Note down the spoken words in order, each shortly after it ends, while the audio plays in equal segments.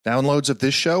Downloads of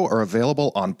this show are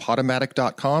available on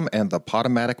Podomatic.com and the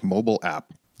Podomatic mobile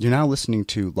app. You're now listening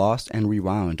to Lost and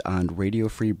Rewound on Radio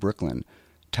Free Brooklyn.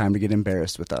 Time to get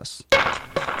embarrassed with us.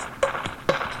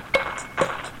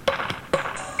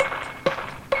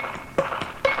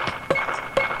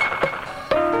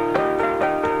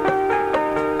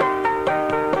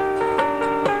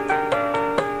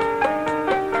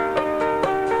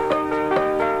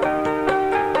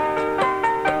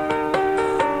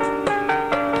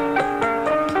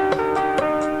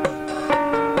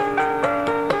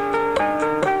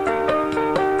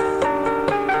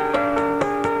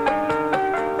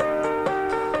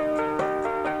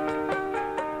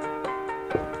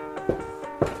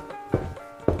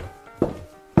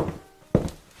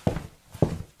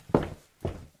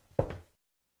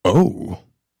 Oh,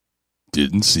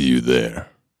 didn't see you there.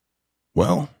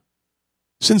 Well,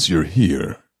 since you're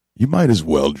here, you might as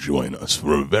well join us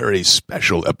for a very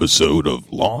special episode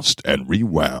of Lost and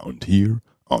Rewound here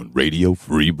on Radio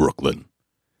Free Brooklyn.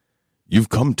 You've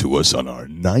come to us on our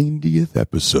 90th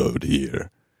episode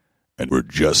here, and we're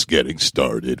just getting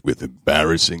started with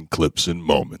embarrassing clips and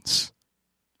moments.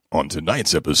 On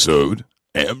tonight's episode,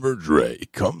 Amber Dre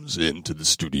comes into the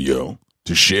studio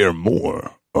to share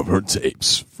more of her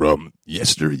tapes from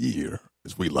yesteryear,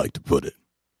 as we like to put it.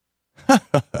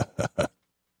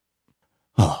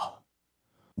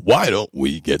 Why don't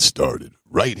we get started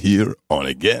right here on,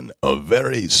 again, a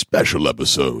very special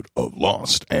episode of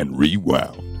Lost and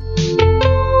Rewound.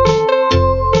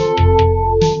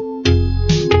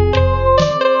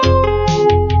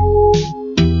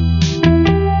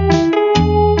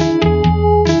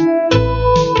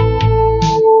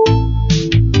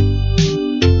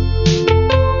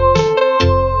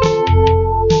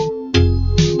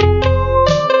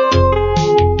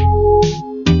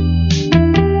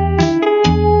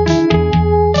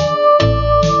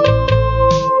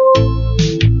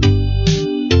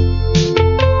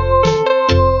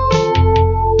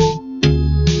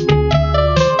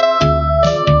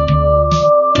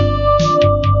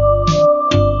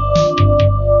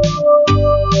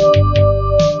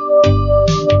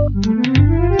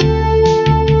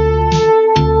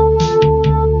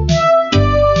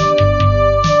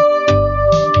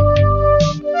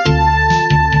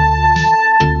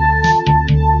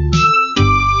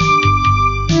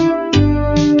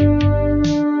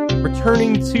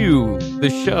 The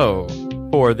show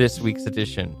for this week's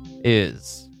edition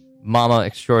is Mama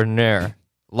Extraordinaire,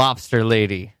 Lobster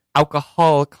Lady,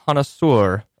 Alcohol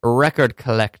Connoisseur, Record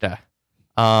Collector,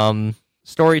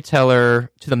 Storyteller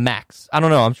to the max. I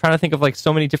don't know. I'm trying to think of like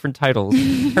so many different titles.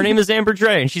 Her name is Amber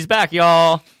Dre, and she's back,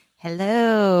 y'all.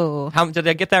 Hello. Did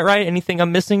I get that right? Anything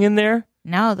I'm missing in there?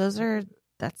 No, that's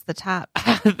the top.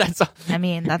 That's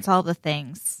all the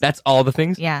things. That's all the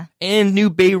things? Yeah. And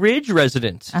new Bay Ridge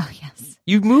resident. Oh, yes.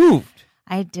 You moved.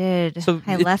 I did. So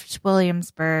I left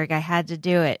Williamsburg. I had to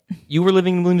do it. You were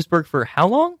living in Williamsburg for how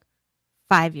long?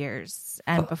 5 years.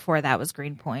 And before that was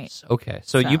Greenpoint. Okay.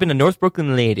 So you've been a North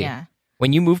Brooklyn lady. Yeah.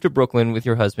 When you moved to Brooklyn with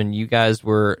your husband, you guys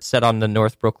were set on the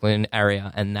North Brooklyn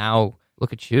area. And now,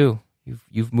 look at you.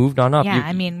 You've moved on up.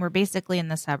 Yeah, we're basically in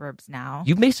the suburbs now.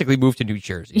 You basically moved to New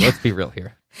Jersey. Let's be real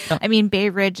here. Bay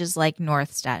Ridge is like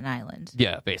North Staten Island.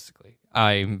 Yeah, basically.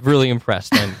 I'm really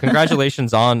impressed, and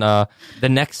congratulations on the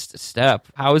next step.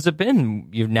 How has it been?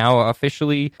 You're now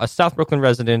officially a South Brooklyn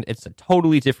resident. It's a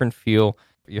totally different feel.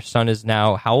 Your son is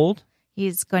now how old?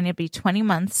 He's going to be 20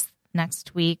 months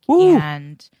next week, Woo!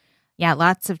 And yeah,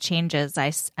 lots of changes.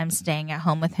 I'm staying at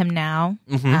home with him now,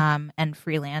 and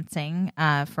freelancing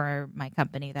for my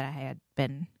company that I had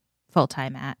been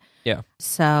full-time at. Yeah.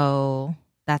 So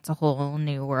that's a whole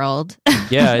new world.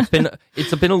 Yeah, it's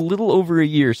been a little over a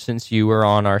year since you were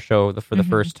on our show for the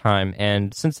first time,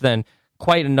 and since then,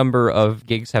 quite a number of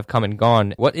gigs have come and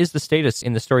gone. What is the status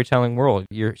in the storytelling world?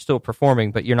 You're still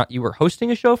performing, but you were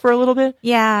hosting a show for a little bit?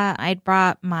 Yeah, I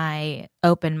brought my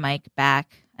open mic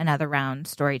back, another round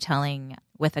storytelling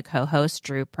with a co-host,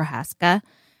 Drew Prohaska,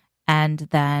 and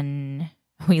then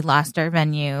we lost our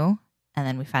venue. And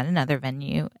then we found another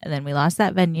venue, and then we lost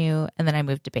that venue, and then I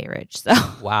moved to Bay Ridge. So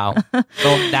wow.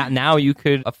 So that now you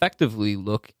could effectively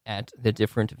look at the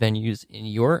different venues in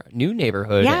your new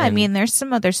neighborhood. Yeah, there's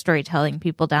some other storytelling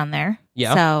people down there.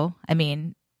 Yeah. So,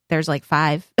 there's like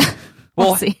 5.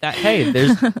 Well, see.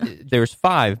 There's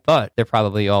 5, but they're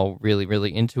probably all really,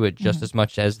 really into it just as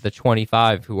much as the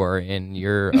 25 who are in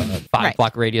your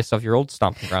 5-block radius of your old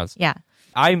stomping grounds. Yeah.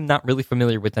 I'm not really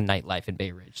familiar with the nightlife in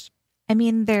Bay Ridge. I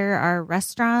mean, there are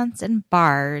restaurants and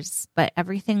bars, but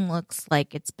everything looks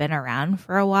like it's been around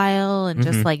for a while and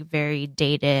just like very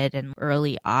dated and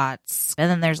early aughts.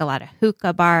 And then there's a lot of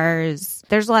hookah bars.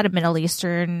 There's a lot of Middle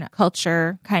Eastern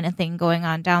culture kind of thing going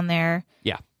on down there.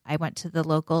 Yeah. I went to the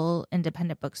local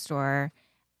independent bookstore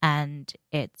and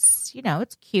it's, you know,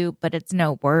 it's cute, but it's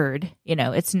no Word. You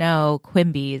know, it's no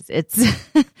Quimby's. It's...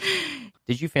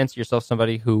 Did you fancy yourself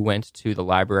somebody who went to the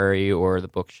library or the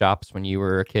bookshops when you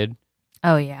were a kid?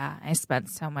 Oh, yeah. I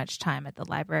spent so much time at the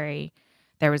library.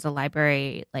 There was a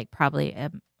library like probably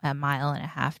a mile and a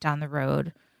half down the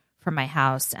road from my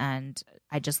house, and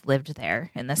I just lived there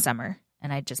in the summer.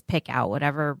 And I'd just pick out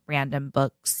whatever random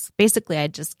books. Basically,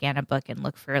 I'd just scan a book and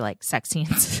look for like sex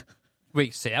scenes.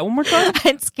 Wait, say that one more time?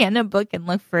 I'd scan a book and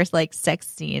look for like sex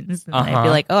scenes. And I'd be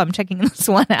like, oh, I'm checking this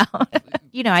one out.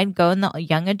 You know, I'd go in the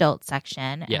young adult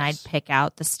section and I'd pick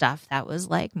out the stuff that was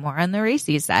like more on the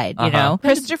racy side, you know?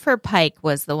 Christopher Pike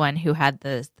was the one who had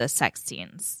the sex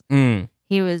scenes.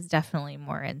 He was definitely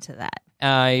more into that.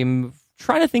 I'm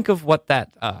trying to think of what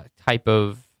that type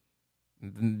of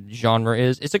genre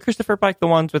is. Is it Christopher Pike the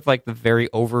ones with like the very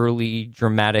overly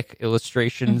dramatic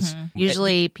illustrations?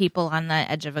 Usually people on the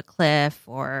edge of a cliff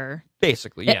or...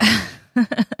 Basically, yeah.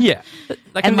 Yeah.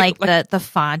 And the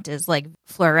font is like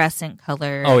fluorescent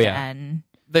color. Oh, yeah. And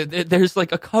there's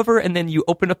like a cover and then you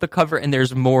open up the cover and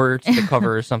there's more to the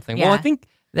cover or something. Yeah. Well, I think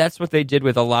that's what they did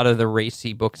with a lot of the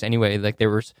racy books anyway. Like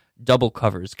there was double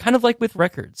covers, kind of like with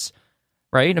records,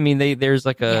 right? I mean, there's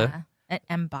like a...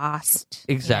 embossed.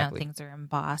 Exactly. You know, things are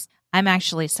embossed. I'm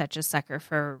actually such a sucker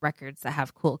for records that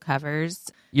have cool covers.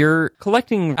 You're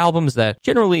collecting albums that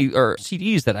generally are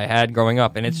CDs that I had growing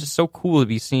up, and it's just so cool to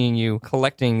be seeing you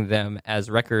collecting them as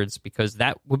records because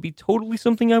that would be totally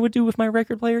something I would do if my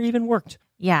record player even worked.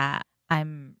 Yeah,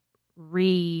 I'm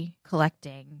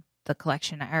re-collecting the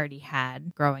collection I already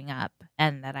had growing up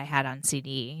and that I had on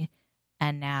CD,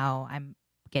 and now I'm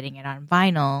getting it on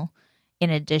vinyl. In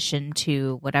addition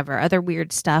to whatever other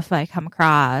weird stuff I come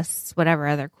across, whatever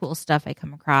other cool stuff I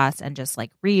come across, and just like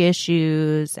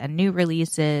reissues and new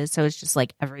releases. So it's just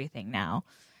like everything now.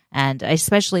 And I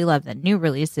especially love the new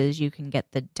releases. You can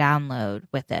get the download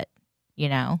with it, you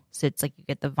know? So it's like you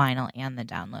get the vinyl and the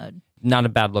download. Not a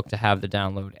bad look to have the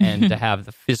download and to have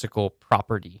the physical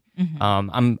property.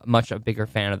 I'm much a bigger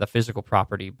fan of the physical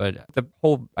property, but the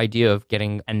whole idea of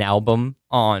getting an album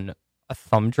on a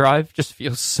thumb drive just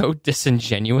feels so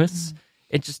disingenuous.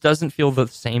 It just doesn't feel the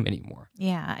same anymore.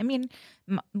 Yeah. I mean,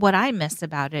 what I miss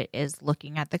about it is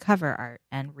looking at the cover art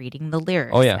and reading the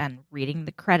lyrics and reading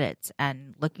the credits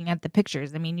and looking at the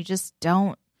pictures. I mean, you just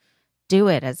don't do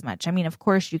it as much. I mean, of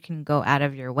course, you can go out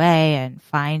of your way and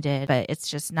find it, but it's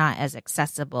just not as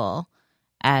accessible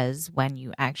as when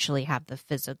you actually have the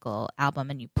physical album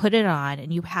and you put it on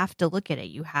and you have to look at it.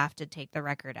 You have to take the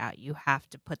record out. You have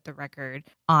to put the record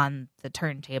on the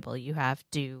turntable. You have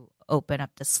to open up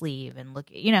the sleeve and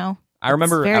look at, you know, I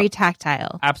remember very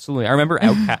tactile. Absolutely. I remember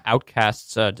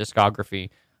Outkast's discography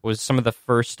was some of the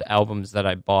first albums that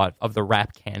I bought of the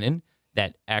rap canon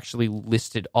that actually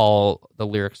listed all the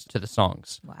lyrics to the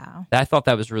songs. Wow. I thought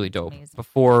that was really dope. Amazing.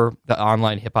 Before the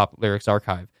online hip-hop lyrics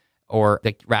archive, or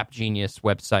the Rap Genius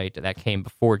website that came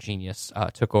before Genius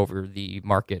took over the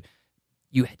market,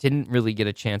 you didn't really get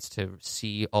a chance to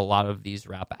see a lot of these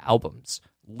rap albums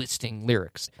listing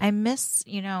lyrics. I miss,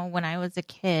 you know, when I was a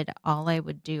kid, all I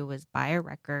would do was buy a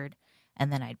record and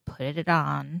then I'd put it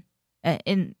on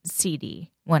in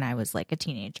CD. When I was like a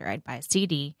teenager, I'd buy a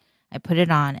CD, I'd put it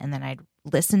on, and then I'd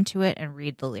listen to it and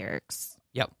read the lyrics.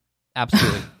 Yep.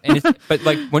 Absolutely. But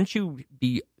like, wouldn't you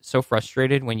be so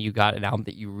frustrated when you got an album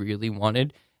that you really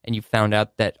wanted and you found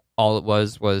out that all it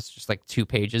was just like 2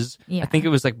 pages? Yeah. I think it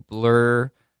was like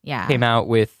Blur came out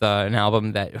with an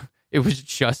album that it was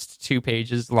just 2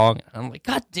 pages long. And I'm like,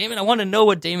 God damn it, I want to know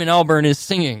what Damon Albarn is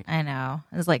singing. I know.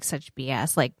 It's like such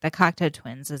BS. Like the Cocteau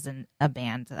Twins is a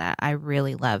band that I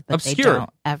really love, but Obscure. They don't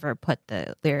ever put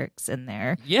the lyrics in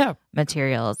their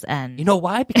materials. And you know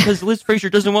why? Because Liz Fraser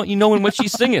doesn't want you knowing what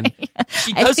she's singing.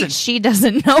 She doesn't. I think she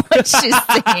doesn't know what she's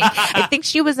singing. I think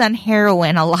she was on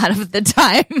heroin a lot of the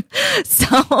time. So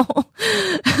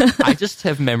I just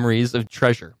have memories of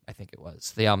Treasure. I think it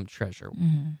was the album Treasure.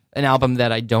 An album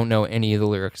that I don't know any of the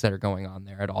lyrics that are going on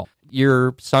there at all.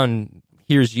 Your son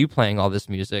hears you playing all this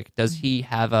music. Does he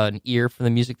have an ear for the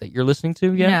music that you're listening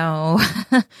to yet? No.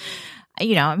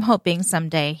 You know, I'm hoping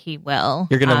someday he will.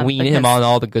 You're going to wean him on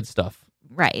all the good stuff.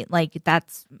 Right. Like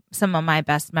that's some of my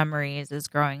best memories is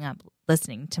growing up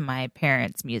listening to my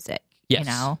parents' music, you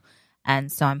know?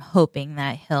 And so I'm hoping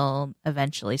that he'll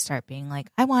eventually start being like,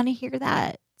 I want to hear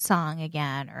that song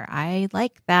again, or I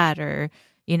like that, or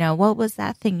what was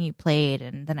that thing you played?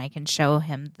 And then I can show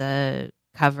him the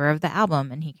cover of the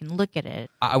album and he can look at it.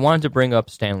 I wanted to bring up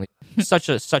Stanley, such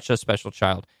a special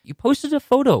child. You posted a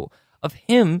photo of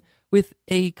him with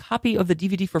a copy of the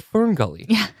DVD for Fern Gully.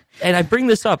 Yeah. And I bring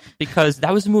this up because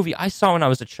that was a movie I saw when I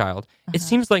was a child. It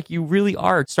seems like you really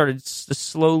started to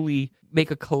slowly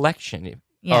make a collection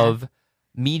of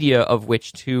media of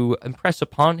which to impress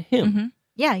upon him. Mm-hmm.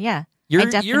 Yeah. You're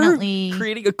definitely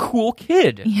creating a cool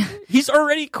kid. Yeah. He's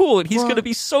already cool, and he's going to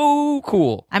be so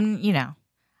cool.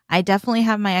 I definitely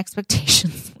have my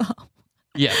expectations low.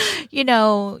 Yes.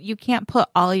 You can't put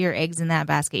all your eggs in that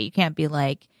basket. You can't be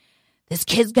like, this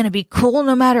kid's going to be cool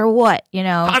no matter what,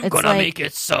 I'm going to make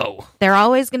it so. They're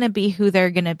always going to be who they're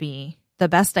going to be. The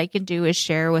best I can do is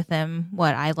share with him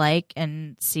what I like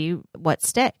and see what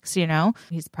sticks,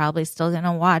 He's probably still going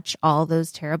to watch all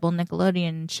those terrible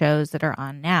Nickelodeon shows that are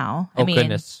on now.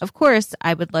 Goodness. Of course,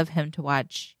 I would love him to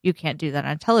watch. You can't do that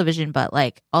on television, but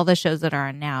all the shows that are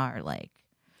on now are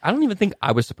I don't even think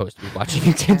I was supposed to be watching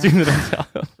it on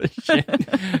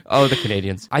television. Oh, the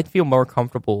Canadians. I'd feel more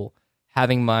comfortable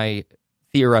having my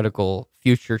theoretical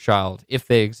future child, if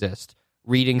they exist,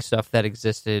 reading stuff that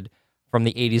existed from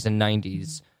the 80s and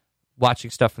 90s, watching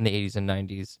stuff from the 80s and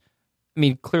 90s. I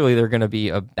mean, clearly they're going to be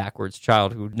a backwards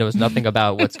child who knows nothing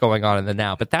about what's going on in the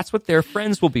now, but that's what their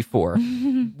friends will be for.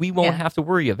 We won't have to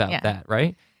worry about that,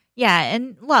 right? Yeah,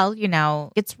 and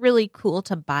it's really cool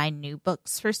to buy new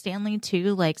books for Stanley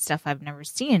too, stuff I've never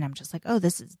seen. I'm just like, oh,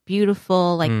 this is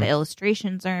beautiful. The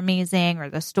illustrations are amazing, or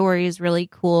the story is really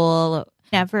cool.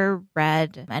 Never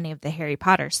read any of the Harry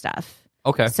Potter stuff.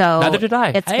 Okay, so neither did I.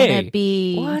 It's gonna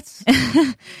be what?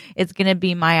 It's gonna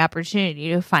be my opportunity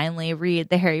to finally read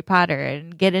the Harry Potter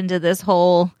and get into this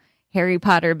whole Harry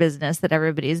Potter business that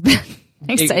everybody's been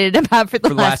excited about for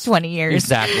the last 20 years.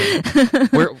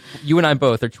 Exactly. You and I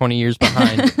both are 20 years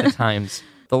behind the times.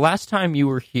 The last time you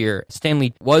were here,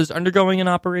 Stanley was undergoing an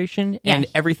operation, and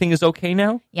everything is okay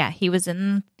now? Yeah, he was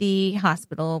in the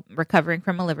hospital recovering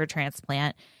from a liver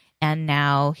transplant, and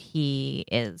now he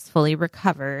is fully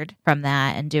recovered from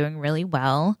that and doing really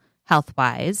well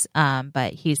health-wise,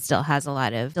 but he still has a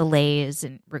lot of delays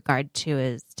in regard to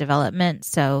his development,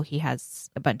 so he has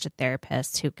a bunch of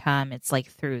therapists who come. It's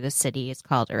through the city. It's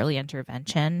called Early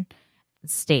Intervention,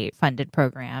 state-funded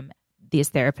program.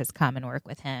 These therapists come and work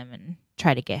with him and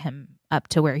try to get him up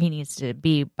to where he needs to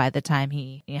be by the time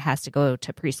he has to go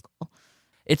to preschool.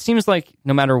 It seems like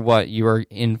no matter what, you are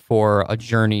in for a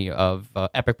journey of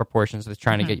epic proportions with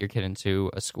trying to get your kid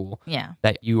into a school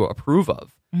that you approve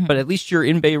of. Mm-hmm. But at least you're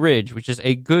in Bay Ridge, which is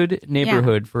a good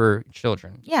neighborhood for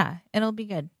children. Yeah, it'll be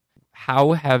good.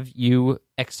 How have you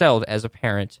excelled as a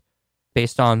parent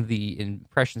based on the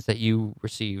impressions that you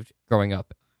received growing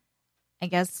up? I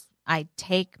guess I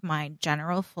take my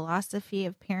general philosophy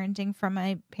of parenting from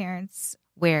my parents,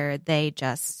 where they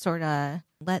just sort of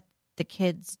let the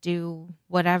kids do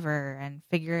whatever and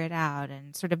figure it out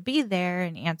and sort of be there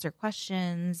and answer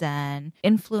questions and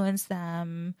influence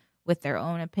them with their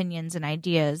own opinions and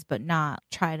ideas, but not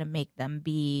try to make them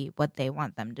be what they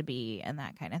want them to be and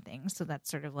that kind of thing. So that's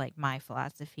sort of my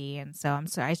philosophy. And so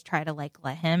I try to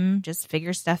let him just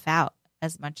figure stuff out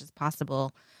as much as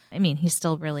possible. I mean, he's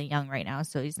still really young right now,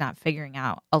 so he's not figuring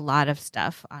out a lot of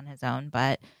stuff on his own,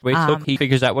 but wait till he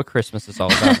figures out what Christmas is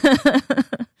all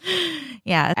about.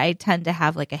 Yeah, I tend to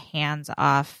have a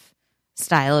hands-off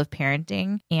style of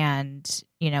parenting, and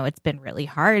it's been really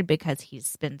hard because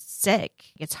he's been sick.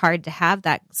 It's hard to have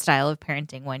that style of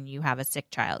parenting when you have a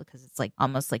sick child, because it's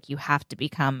almost like you have to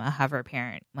become a hover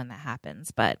parent when that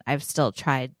happens. But I've still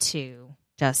tried to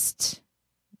just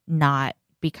not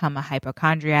become a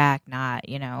hypochondriac, not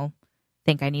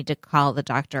think I need to call the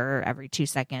doctor every 2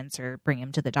 seconds or bring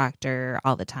him to the doctor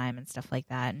all the time and stuff like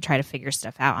that, and try to figure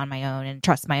stuff out on my own and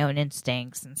trust my own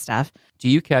instincts and stuff. Do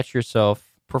you catch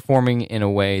yourself performing in a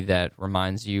way that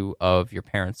reminds you of your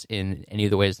parents in any of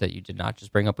the ways that you did not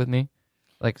just bring up with me?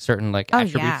 Certain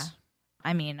attributes? Yeah.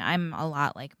 I mean, I'm a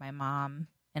lot like my mom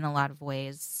in a lot of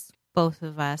ways. Both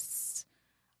of us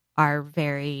are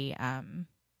very,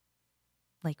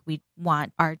 we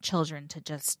want our children to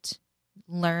just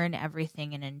learn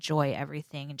everything and enjoy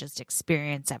everything and just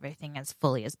experience everything as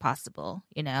fully as possible,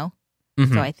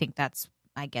 Mm-hmm. So I think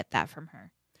I get that from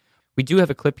her. We do have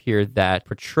a clip here that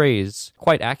portrays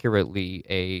quite accurately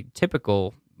a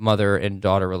typical mother and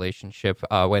daughter relationship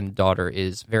when daughter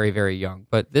is very, very young.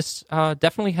 But this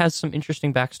definitely has some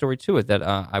interesting backstory to it that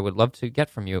I would love to get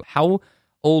from you. How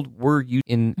old were you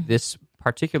in this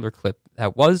particular clip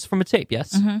that was from a tape,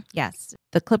 yes? Mm-hmm. Yes.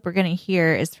 The clip we're going to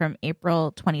hear is from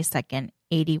April 22nd,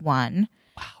 81.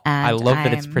 Wow. I love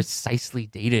that it's precisely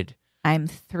dated. I'm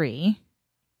 3.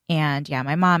 And yeah,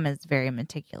 my mom is very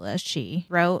meticulous. She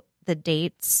wrote the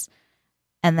dates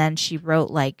and then she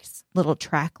wrote like little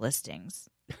track listings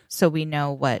so we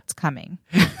know what's coming.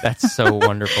 That's so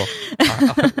wonderful.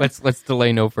 Let's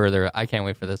delay no further. I can't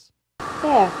wait for this.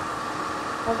 There.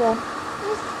 Okay.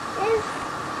 Let's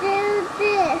do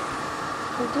this.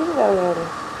 We did it already.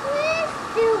 Let's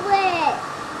do it.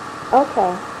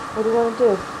 Okay. What do you want to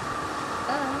do?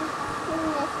 Sing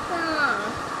a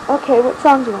song. Okay, what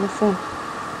song do you want to sing?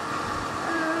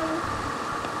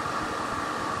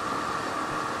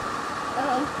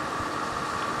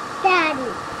 Daddy.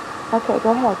 Okay,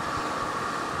 go ahead.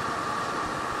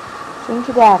 Sing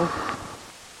to Daddy.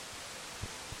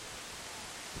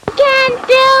 Can't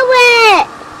do it.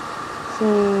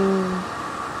 Sing.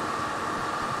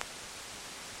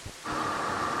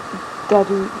 Da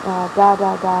do da da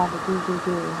da da do do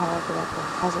do. How's it go?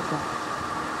 How's it go?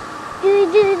 Do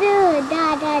do do da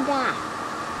da da.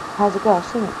 How's it go?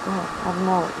 Sing it. Go ahead. I don't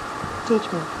know it. Teach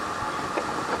me.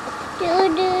 Do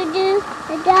do do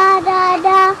da da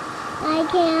da. I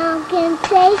can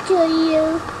say to you.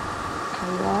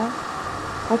 Oh, yeah?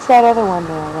 What's that other one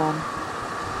there,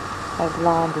 by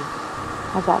Blondie?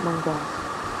 How's that one go?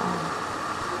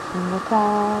 When the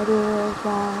cloud is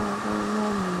rising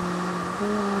and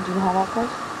moving. Do you know how that goes?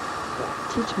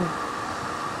 Teach me.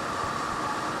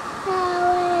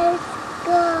 How it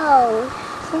goes.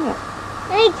 Sing it.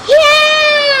 I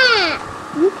can't.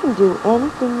 You can do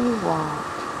anything you want.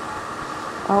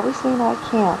 Always saying I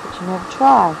can't, but you never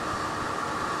try.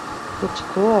 But you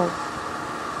could.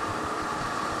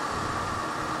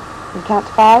 You count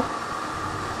to 5?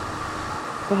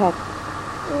 Go ahead.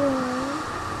 1,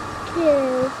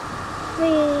 2, 3,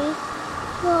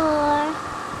 4,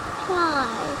 5.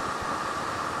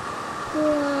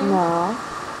 1, No.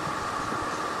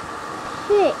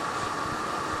 6,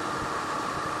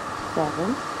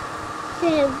 7,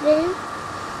 7,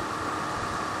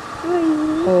 3,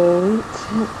 8,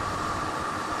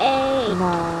 8,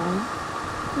 9.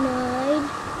 9.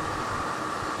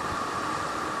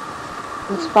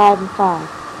 It's 5 and 5.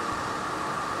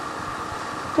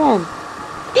 10.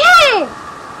 10.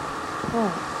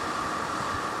 What?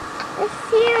 It's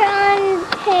here on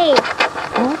tape.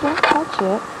 Oh, don't touch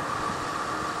it.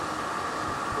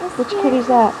 It's Which here. kitty's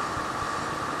that?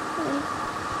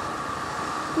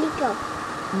 Nico.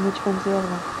 And which one's the other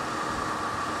one?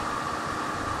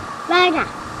 Rada.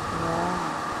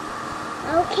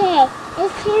 Yeah. Okay.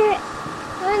 It's here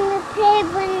on the tape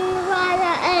with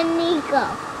Rada and Nico.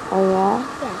 Oh, yeah?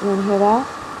 Yeah. You want to hear that?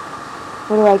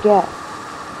 What do I get?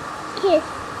 Kiss.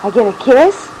 I get a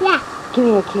kiss? Yeah. Give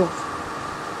me a kiss.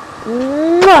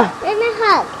 Mwah! And a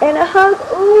hug. And a hug.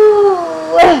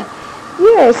 Ooh!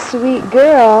 You're a sweet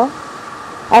girl.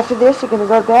 After this, you're going to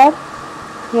go to bed?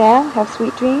 Yeah? Have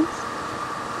sweet dreams?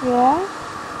 Yeah?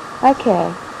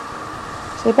 Okay.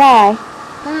 Say bye.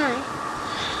 Bye.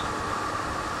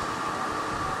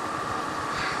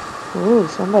 Ooh,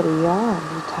 somebody yawned.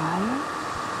 You tired?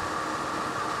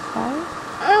 Tired?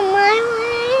 My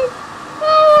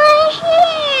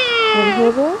You want to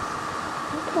hear here. this?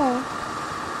 Okay.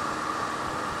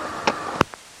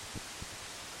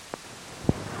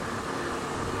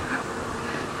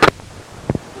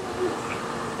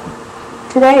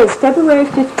 Today is February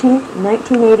 15th,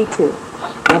 1982.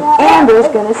 And Amber's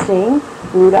going to sing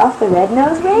Rudolph the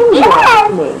Red-Nosed Reindeer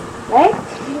with me. Right?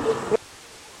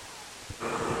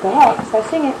 Go ahead. Start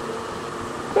singing.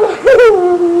 Go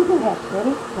ahead.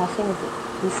 Ready? Now sing with me.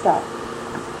 You start.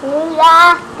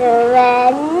 Rudolph the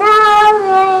red-nosed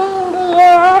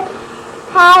reindeer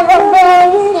had a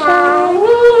big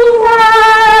shiny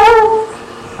nose.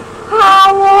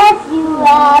 And if you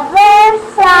ever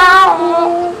saw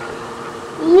it,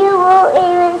 you will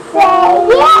even say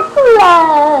it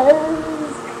was.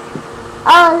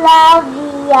 All of the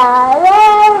other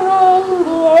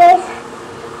reindeers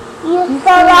you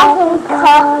so often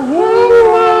call him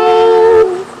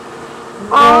names.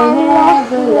 And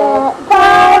never let the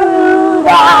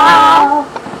Rudolph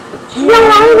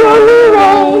join in the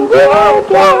reindeer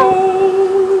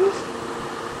games.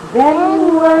 Then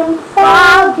one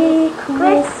foggy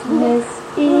Christmas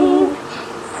Eve,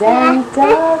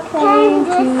 Santa came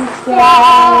to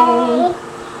say,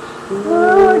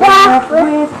 Rudolph,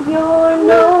 with your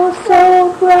nose so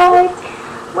bright,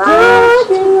 won't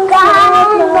you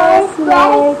guide my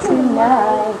sleigh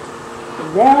tonight?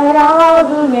 That all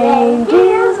the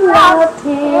reindeers loved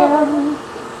him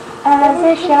as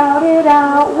they shouted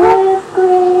out with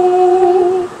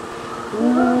glee.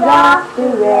 Rudolph the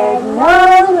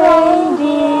red-nosed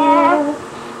reindeer,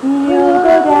 you'll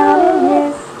go down in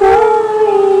history.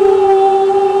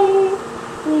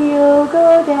 You'll go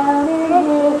down in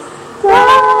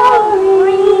history.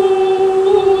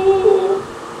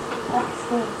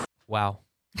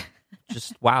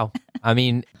 Just wow. I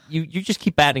mean, you just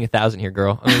keep batting 1,000 here,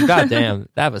 girl. I mean, goddamn,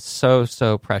 that was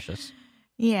so precious.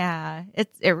 Yeah,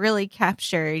 it really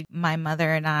captured my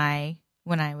mother and I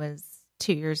when I was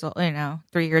 2 years old,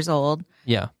 3 years old.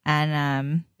 Yeah.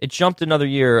 And it jumped another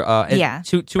year. Yeah,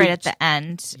 to right at the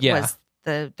end Yeah. was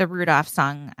the Rudolph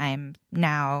song I'm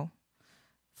now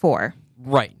 4.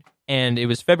 Right. And it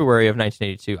was February of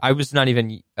 1982. I was not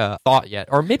even thought yet.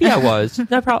 Or maybe I was.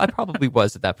 I probably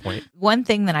was at that point. One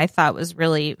thing that I thought was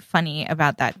really funny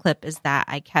about that clip is that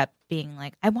I kept being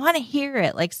like, I want to hear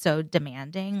it, like so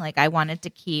demanding. Like I wanted to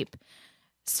keep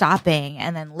stopping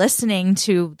and then listening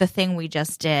to the thing we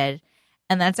just did.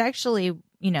 And that's actually,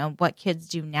 what kids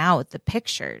do now with the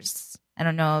pictures. I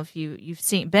don't know if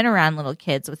you've been around little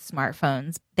kids with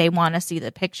smartphones. They want to see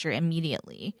the picture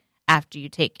immediately after you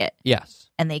take it. Yes.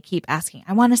 And they keep asking,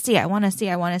 I want to see, I want to see,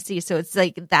 I want to see. So it's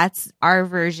like, that's our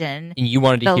version. And you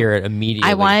wanted to hear it immediately.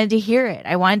 I wanted to hear it.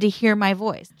 I wanted to hear my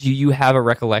voice. Do you have a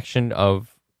recollection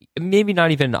of, maybe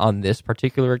not even on this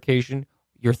particular occasion,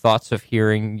 your thoughts of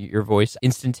hearing your voice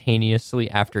instantaneously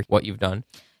after what you've done?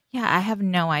 Yeah, I have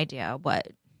no idea what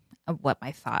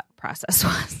my thought process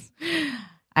was.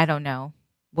 I don't know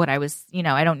what I was,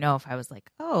 I don't know if I was like,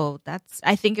 oh,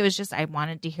 I think it was just I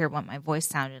wanted to hear what my voice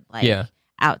sounded like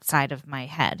outside of my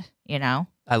head,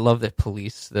 I love that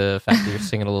Police, the fact that you're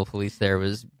singing a little Police there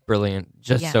was brilliant,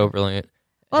 just so brilliant.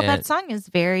 Well, that song is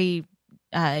very,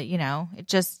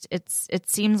 it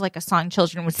seems like a song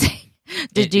children would sing.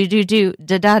 Do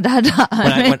da da da da.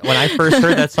 When I first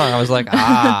heard that song, I was like,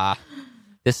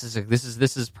 this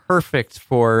is perfect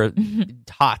for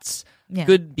tots. Yeah.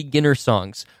 Good beginner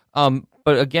songs.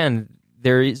 But again,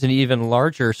 there is an even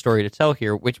larger story to tell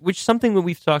here, which something that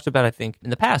we've talked about, I think, in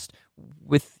the past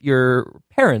with your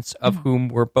parents, of whom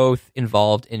were both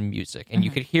involved in music, and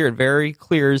you could hear it very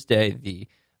clear as day. The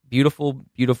beautiful,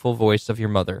 beautiful voice of your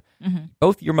mother.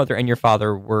 Both your mother and your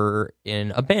father were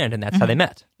in a band, and that's how they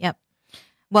met. Yep.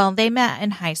 Well, they met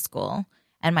in high school,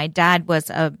 and my dad was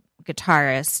a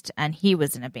guitarist, and he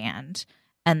was in a band.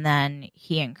 And then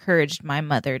he encouraged my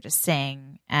mother to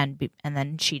sing, and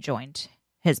then she joined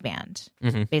his band,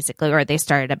 basically, or they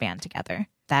started a band together.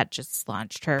 That just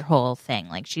launched her whole thing.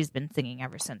 Like, she's been singing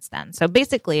ever since then. So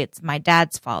basically, it's my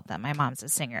dad's fault that my mom's a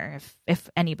singer, if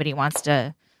anybody wants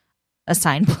to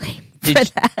assign blame for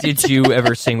that. Did you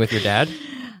ever sing with your dad?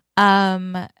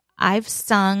 I've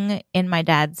sung in my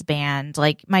dad's band.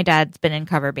 Like, my dad's been in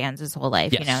cover bands his whole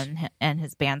life, and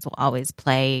his bands will always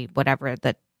play whatever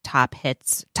the top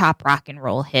rock and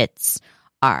roll hits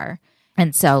are.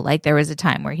 And so, like, there was a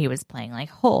time where he was playing like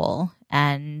Hole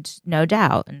and No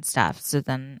Doubt and stuff. So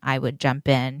then I would jump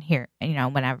in here,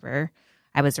 whenever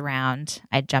I was around,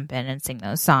 I'd jump in and sing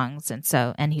those songs.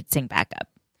 And he'd sing backup.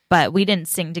 But we didn't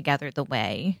sing together the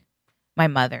way my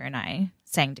mother and I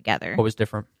sang together. What was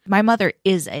different? My mother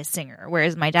is a singer,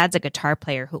 whereas my dad's a guitar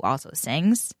player who also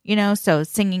sings, so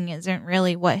singing isn't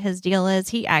really what his deal is.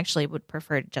 He actually would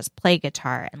prefer to just play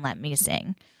guitar and let me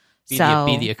sing. Be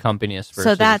the accompanist versus...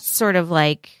 So that's sort of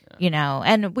like,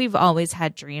 and we've always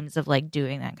had dreams of like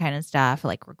doing that kind of stuff,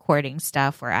 like recording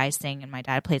stuff where I sing and my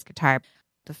dad plays guitar.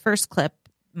 The first clip,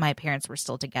 my parents were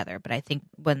still together, but I think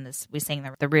when we sang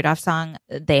the Rudolph song,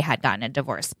 they had gotten a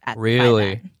divorce.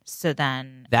 Really? So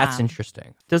then... That's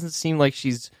interesting. Doesn't seem like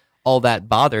she's all that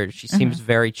bothered. She seems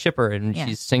very chipper, and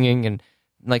she's singing, and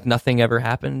like nothing ever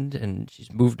happened, and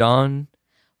she's moved on.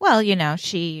 Well,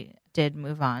 she did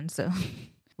move on, so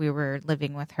we were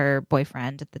living with her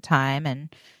boyfriend at the time,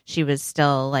 and she was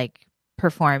still like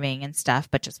performing and stuff,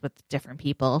 but just with different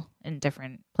people in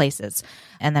different places.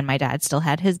 And then my dad still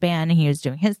had his band, and he was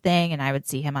doing his thing, and I would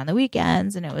see him on the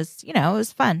weekends, and it was, it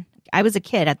was fun. I was a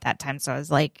kid at that time, so I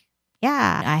was like,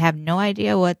 yeah, I have no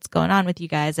idea what's going on with you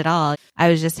guys at all. I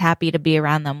was just happy to be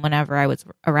around them whenever I was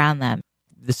around them.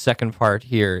 The second part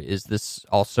here, is this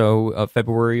also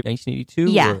February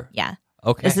 1982? Yeah.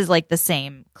 Okay. This is like the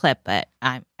same clip, but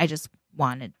I just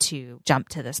wanted to jump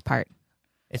to this part.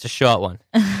 It's a short one.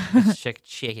 Let's check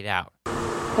it out.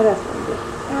 What else want to do?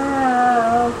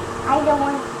 I don't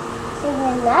want to sing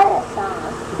another song.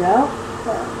 No?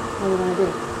 No. What do you want to do?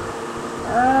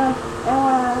 I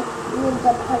want you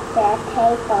to put their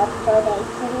tape up so they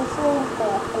can sing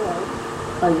with me.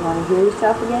 Oh, you want to hear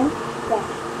yourself again? Yeah.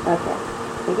 Okay.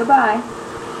 Say goodbye.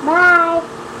 Bye.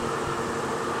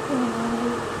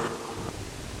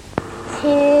 2,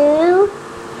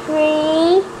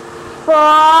 3, 4,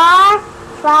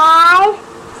 5,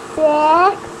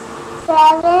 6,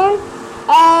 7,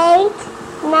 8,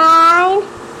 9,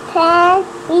 10,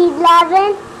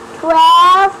 11,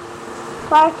 12,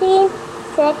 14,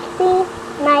 16,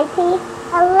 19,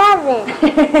 11.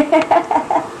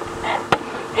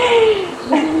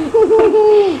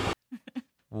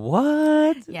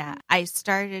 What? Yeah, I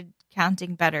started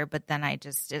counting better, but then I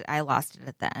lost it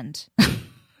at the end.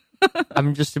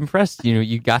 I'm just impressed.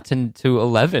 You got to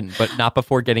 11, but not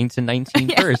before getting to 19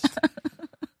 first.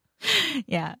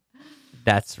 Yeah.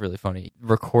 That's really funny.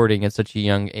 Recording at such a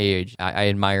young age, I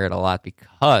admire it a lot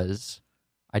because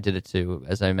I did it too,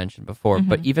 as I mentioned before. Mm-hmm.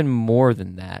 But even more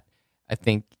than that, I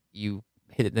think you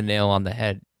hit the nail on the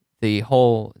head. The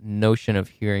whole notion of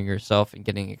hearing yourself and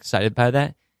getting excited by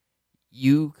that,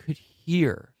 you could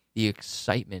hear the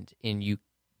excitement in you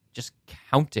just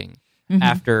counting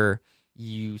after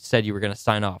you said you were going to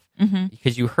sign off,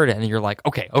 because you heard it and you're like,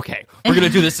 okay, we're going to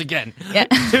do this again.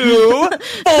 2,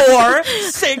 4,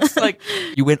 6. Like,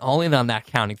 you went all in on that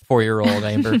counting, 4-year-old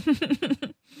Amber.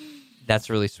 That's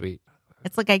really sweet.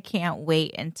 It's like I can't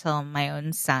wait until my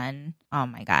own son. Oh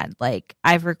my God! Like,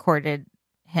 I've recorded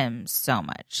him so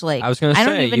much. Like, I was going to say, I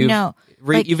don't even know.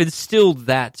 Like, you've instilled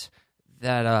that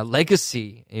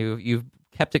legacy. You've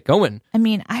kept it going. I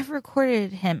mean, I've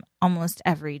recorded him almost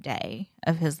every day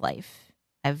of his life.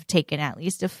 I've taken at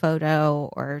least a photo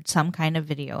or some kind of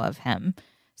video of him.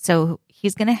 So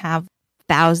he's going to have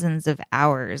thousands of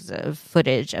hours of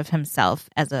footage of himself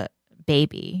as a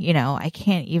baby. I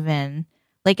can't even,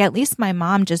 like, at least my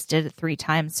mom just did it 3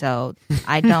 times. So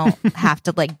I don't have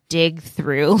to like dig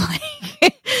through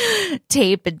like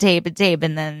tape.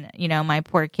 And then, my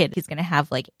poor kid, he's going to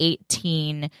have like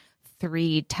 18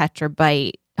 3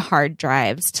 terabyte hard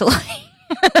drives to like.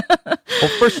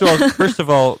 Well, first of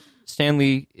all,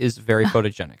 Stanley is very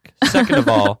photogenic. Second of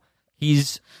all,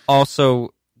 he's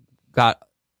also got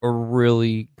a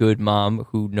really good mom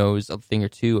who knows a thing or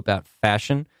two about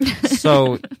fashion.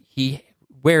 So he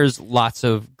wears lots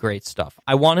of great stuff.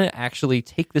 I want to actually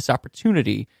take this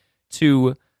opportunity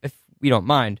to, if we don't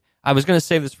mind, I was going to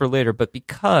save this for later, but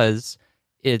because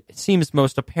it seems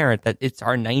most apparent that it's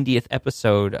our 90th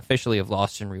episode officially of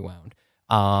Lost and Rewound.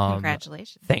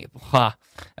 Congratulations.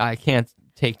 I can't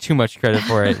take too much credit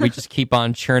for it. We just keep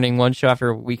on churning one show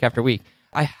after week.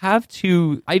 I have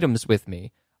 2 items with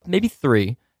me, maybe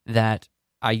 3, that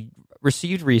I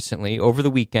received recently. Over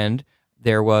the weekend,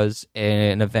 there was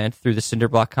an event through the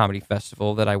Cinderblock Comedy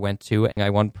Festival that I went to, and I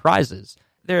won prizes.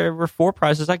 There were 4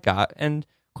 prizes I got, and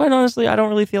quite honestly, I don't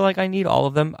really feel like I need all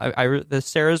of them. The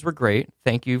Sarahs were great.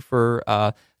 Thank you for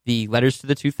the Letters to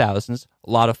the 2000s. A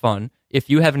lot of fun. If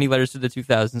you have any Letters to the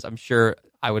 2000s, I'm sure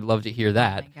I would love to hear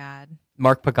that. Oh my God.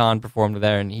 Mark Pagan performed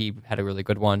there, and he had a really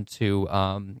good one to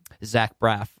Zach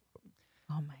Braff.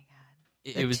 Oh my God.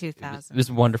 It was 2000. It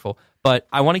was wonderful. But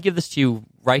I want to give this to you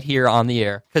right here on the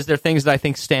air because they're things that I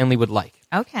think Stanley would like.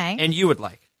 Okay. And you would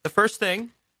like. The first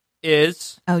thing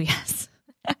is Oh, yes.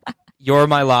 You're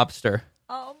My Lobster.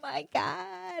 Oh my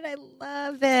God. I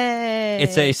love it.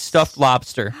 It's a stuffed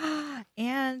lobster.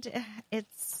 And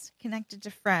it's connected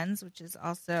to Friends, which is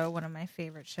also one of my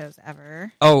favorite shows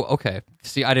ever. Oh, okay.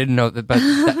 See, I didn't know that, but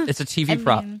it's a TV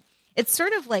prop. It's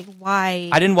sort of like why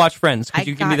I didn't watch Friends. Could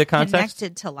you give me the context?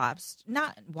 Connected to lobster,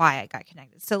 not why I got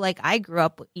connected. So, like, I grew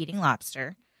up eating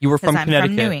lobster. You were from I'm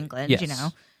Connecticut. from New England,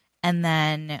 Yes. And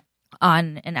then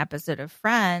on an episode of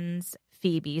Friends,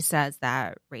 Phoebe says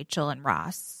that Rachel and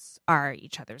Ross are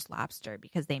each other's lobster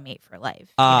because they mate for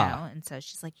life. And so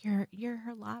she's like, "You're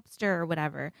her lobster," or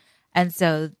whatever. And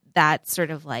so that's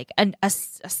sort of like a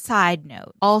side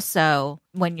note. Also,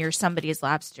 when you're somebody's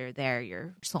lobster, they're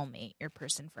your soulmate, your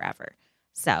person forever.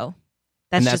 So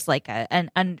that's just like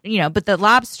but the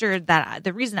lobster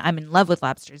the reason I'm in love with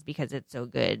lobster is because it's so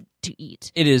good to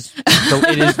eat. It is. So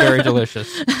it is very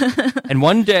delicious. And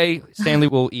one day Stanley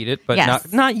will eat it, but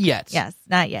not yet. Yes,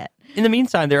 not yet. In the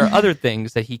meantime, there are other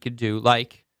things that he could do,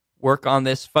 like work on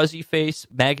this fuzzy face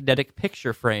magnetic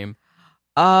picture frame.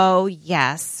 Oh,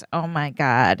 yes. Oh, my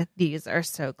God. These are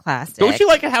so classic. Don't you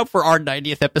like it how for our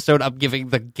 90th episode, I'm giving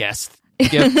the guest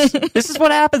gifts? This is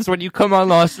what happens when you come on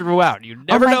Lost and Rewound. You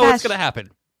never know what's going to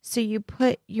happen. So you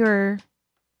put your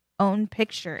own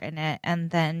picture in it, and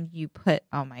then you put,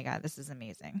 oh, my God, this is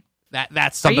amazing.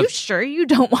 That's something. Are you sure you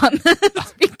don't want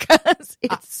this? Because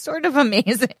it's sort of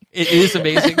amazing. It is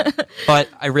amazing, but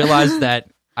I realized that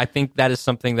I think that is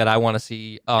something that I want to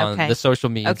see on the social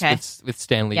medias with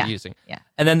Stanley using. Yeah.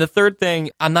 And then the third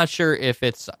thing, I'm not sure if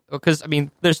it's because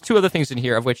there's 2 other things in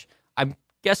here of which I'm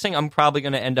guessing I'm probably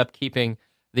going to end up keeping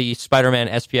the Spider-Man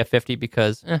SPF 50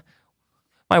 because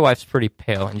my wife's pretty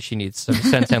pale and she needs some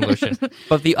suntan lotion.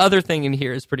 But the other thing in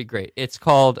here is pretty great. It's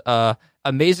called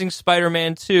Amazing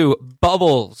Spider-Man 2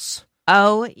 Bubbles.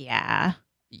 Oh, yeah.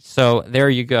 So there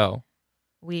you go.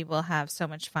 We will have so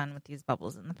much fun with these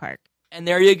bubbles in the park. And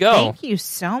there you go. Thank you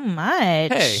so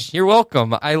much. Hey, you're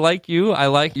welcome. I like you. I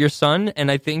like your son.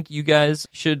 And I think you guys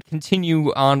should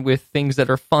continue on with things that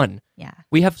are fun. Yeah.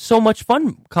 We have so much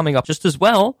fun coming up just as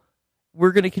well.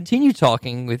 We're going to continue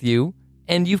talking with you.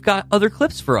 And you've got other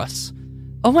clips for us.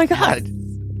 Oh my God.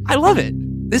 I love it.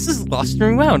 This is Lost and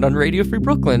Rewound on Radio Free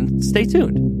Brooklyn. Stay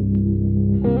tuned.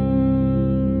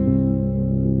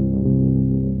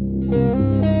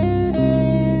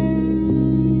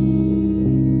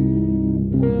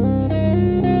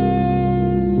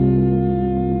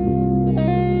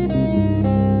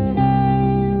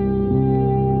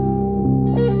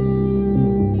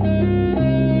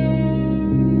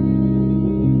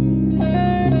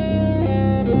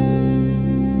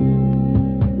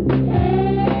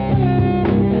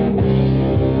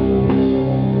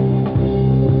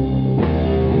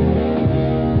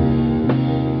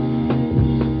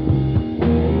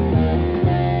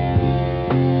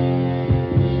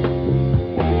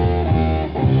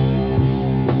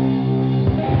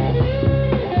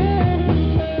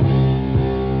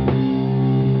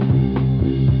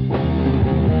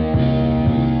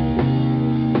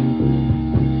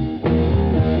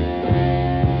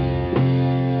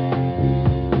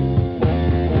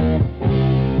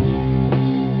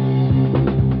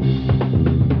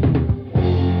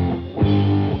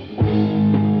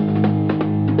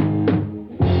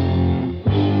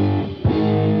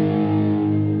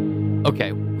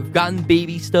 Okay, we've gotten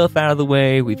baby stuff out of the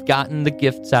way. We've gotten the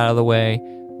gifts out of the way.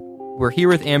 We're here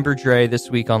with Amber Dre this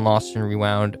week on Lost and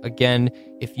Rewound. Again,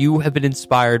 if you have been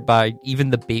inspired by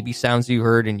even the baby sounds you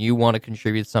heard and you want to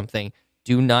contribute something,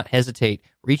 do not hesitate.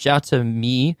 Reach out to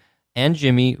me and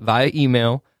Jimmy via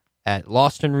email at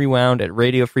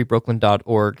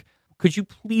lostandrewound@radiofreebrooklyn.org. Could you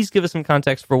please give us some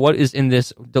context for what is in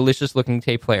this delicious-looking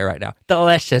tape player right now?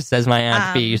 Delicious, as my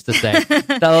Aunt B used to say.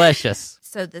 Delicious.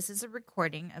 So this is a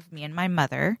recording of me and my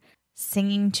mother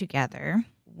singing together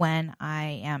when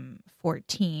I am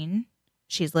 14.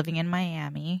 She's living in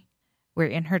Miami. We're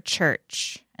in her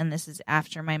church, and this is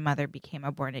after my mother became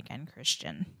a born-again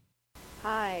Christian.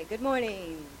 Hi, good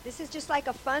morning. This is just like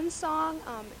a fun song.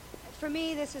 For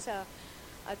me, this is a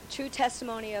true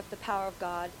testimony of the power of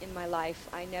God in my life.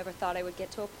 I never thought I would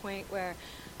get to a point where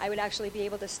I would actually be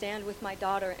able to stand with my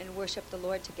daughter and worship the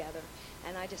Lord together.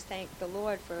 And I just thank the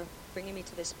Lord for bringing me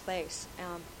to this place.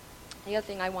 The other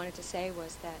thing I wanted to say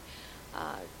was that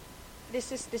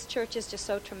this church is just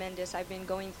so tremendous. I've been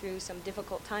going through some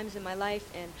difficult times in my life,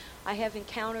 and I have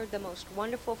encountered the most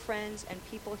wonderful friends and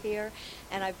people here,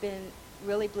 and I've been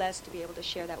really blessed to be able to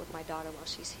share that with my daughter while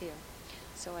she's here.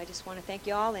 So I just want to thank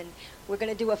you all, and we're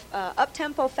going to do a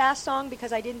up-tempo fast song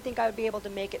because I didn't think I would be able to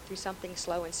make it through something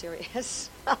slow and serious.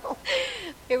 So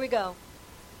here we go.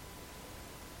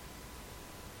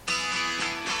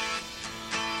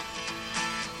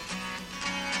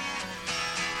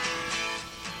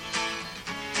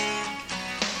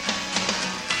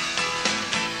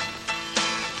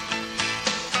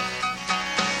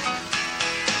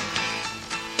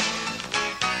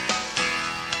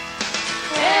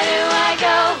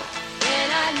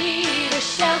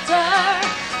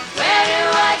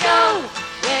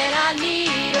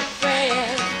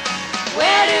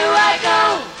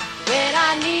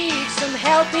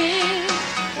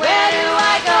 Where do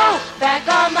I go? Back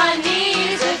on my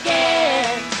knees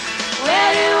again.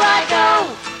 Where do I go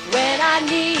when I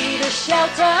need a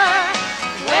shelter?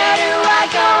 Where do I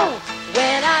go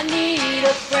when I need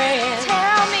a friend?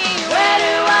 Tell me, where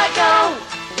do I go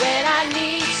when I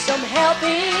need some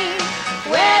helping?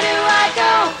 Where do I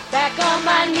go? Back on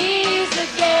my knees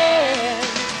again.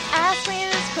 Ask me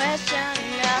this question,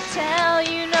 I'll tell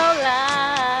you no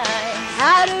lie.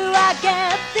 How do I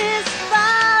get this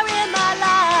far in my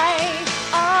life?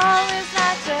 All is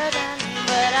not certain,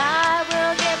 but I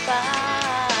will get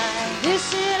by.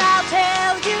 Listen, I'll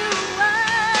tell you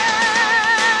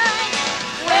why.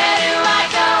 Where do I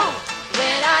go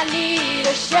when I need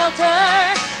a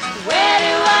shelter? Where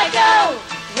do I go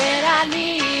when I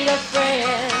need a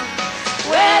friend?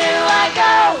 Where do I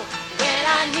go when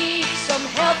I need some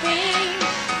helping?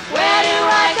 Where do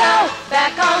I go?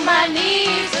 Back on my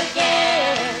knees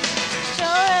again.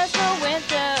 Sure as the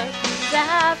winter comes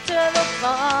after the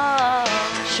fall,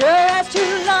 sure as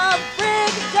true love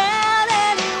brings down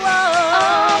any wall,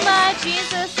 oh, my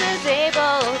Jesus is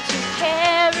able to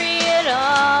carry it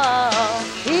all.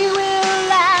 He will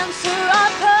answer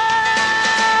our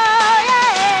call.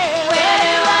 Yeah. Where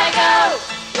do I go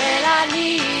when I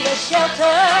need a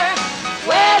shelter?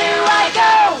 Where do I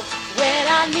go when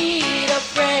I need a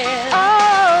friend?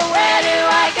 Oh, where do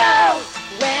I go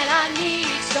when I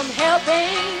need some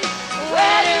helping?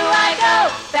 Where do I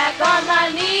go? Back back on my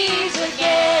knees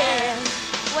again.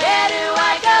 Where do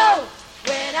I go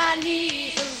when I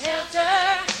need some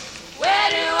shelter? Where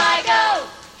do I go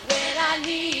when I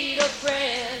need a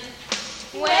friend?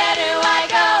 Where do I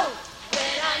go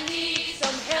when I need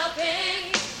some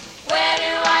helping? Where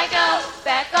do I go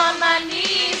back on my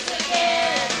knees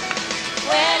again?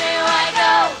 Where do I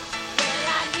go when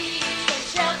I need some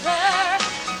shelter?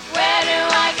 Where do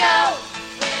I go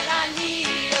when I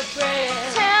need a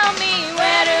friend? Tell me,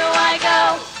 where do I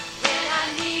go when I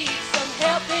need some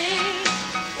helping?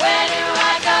 Where do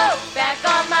I go back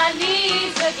on my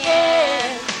knees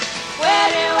again? Where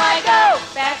do I go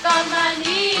back on my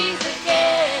knees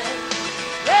again?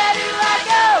 Where do I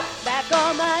go back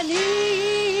on my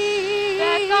knees?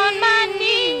 Back on my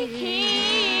knees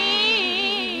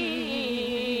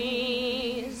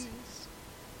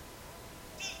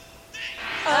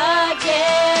again.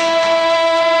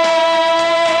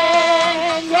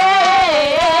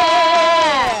 Yeah.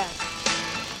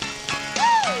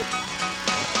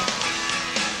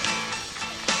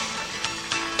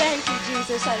 Thank you,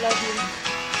 Jesus. I love you.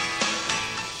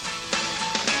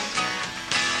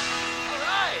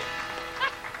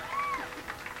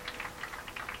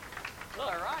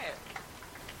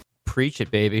 Preach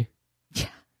it, baby. Yeah.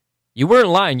 You weren't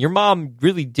lying. Your mom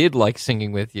really did like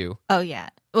singing with you. Oh, yeah.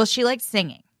 Well, she liked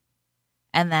singing.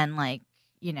 And then, like,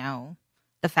 you know,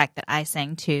 the fact that I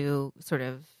sang too, sort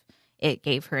of, it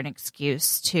gave her an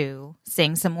excuse to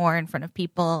sing some more in front of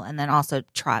people and then also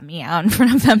trot me out in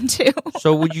front of them too.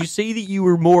 So would you say that you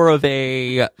were more of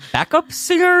a backup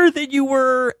singer than you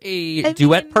were a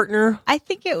duet partner? I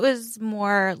think it was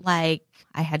more like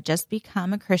I had just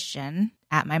become a Christian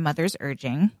at my mother's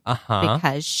urging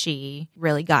because she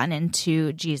really gotten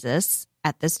into Jesus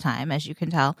at this time, as you can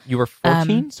tell. You were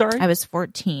 14, sorry? I was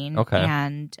 14. Okay.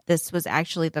 And this was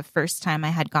actually the first time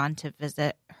I had gone to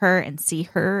visit her and see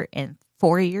her in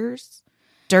 4 years.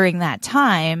 During that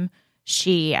time,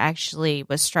 she actually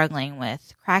was struggling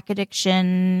with crack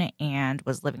addiction and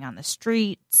was living on the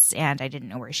streets, and I didn't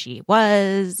know where she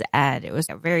was, and it was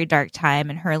a very dark time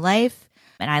in her life.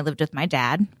 And I lived with my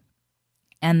dad.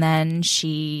 And then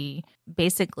she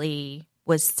basically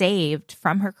was saved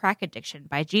from her crack addiction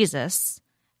by Jesus,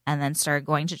 and then started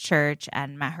going to church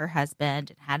and met her husband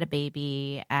and had a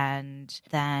baby. And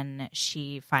then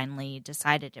she finally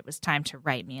decided it was time to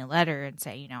write me a letter and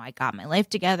say, you know, I got my life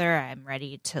together. I'm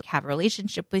ready to have a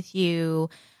relationship with you.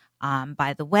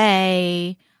 By the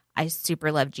way, I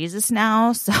super love Jesus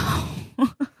now. So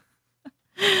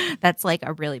that's like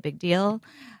a really big deal.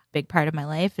 Big part of my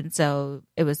life. And so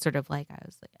it was sort of like, I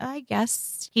was like, I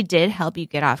guess he did help you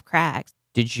get off crack.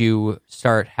 Did you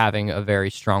start having a very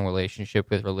strong relationship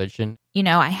with religion? You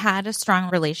know, I had a strong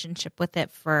relationship with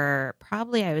it for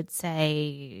probably, I would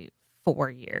say, 4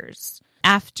 years.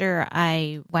 After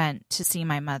I went to see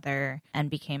my mother and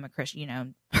became a Christian, you know,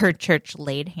 her church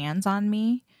laid hands on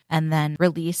me and then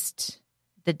released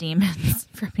the demons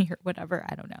from me or whatever.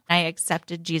 I don't know. I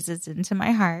accepted Jesus into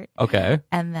my heart. Okay.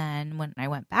 And then when I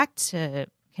went back to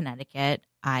Connecticut,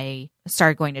 I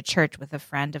started going to church with a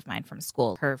friend of mine from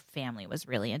school. Her family was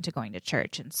really into going to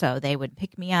church. And so they would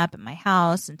pick me up at my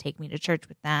house and take me to church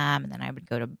with them. And then I would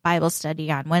go to Bible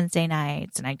study on Wednesday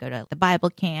nights, and I'd go to the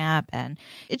Bible camp. And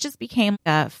it just became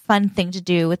a fun thing to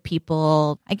do with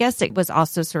people. I guess it was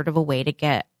also sort of a way to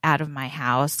get out of my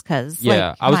house because,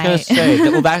 yeah, I was going to say,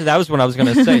 well, that was what I was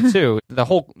going to say too. The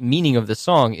whole meaning of the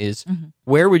song is,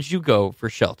 where would you go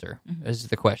for shelter? Is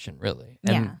the question, really.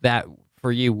 And that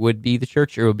for you would be the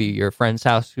church, or would be your friend's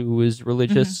house who was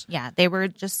religious? Yeah, they were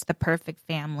just the perfect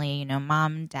family, you know,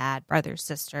 mom, dad, brother,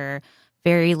 sister,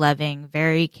 very loving,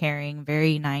 very caring,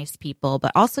 very nice people,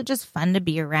 but also just fun to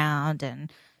be around.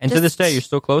 And to this day, you're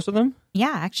still close with them?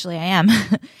 Yeah, actually I am.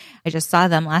 I just saw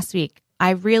them last week. I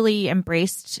really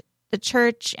embraced the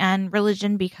church and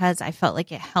religion because I felt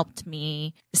like it helped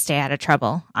me stay out of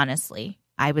trouble, honestly.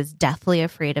 I was deathly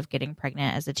afraid of getting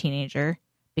pregnant as a teenager,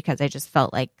 because I just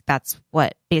felt like that's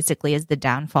what basically is the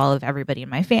downfall of everybody in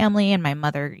my family. And my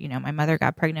mother, you know, my mother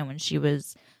got pregnant when she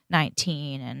was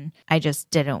 19, and I just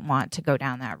didn't want to go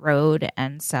down that road.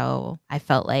 And so I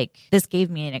felt like this gave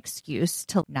me an excuse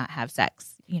to not have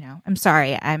sex. You know, I'm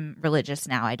sorry, I'm religious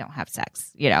now. I don't have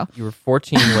sex, you know. You were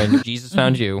 14 when Jesus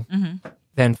found you.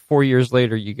 Then 4 years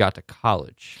later, you got to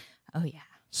college. Oh, yeah.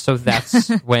 So that's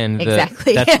when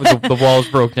exactly. that's when the walls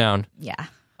broke down. Yeah.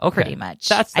 Okay. Pretty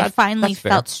much. I finally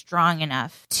felt strong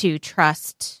enough to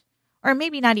trust, or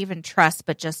maybe not even trust,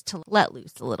 but just to let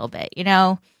loose a little bit. You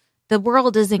know, the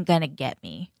world isn't going to get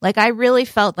me. Like, I really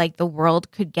felt like the world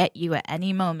could get you at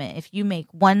any moment. If you make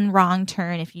one wrong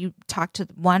turn, if you talk to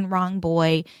one wrong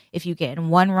boy, if you get in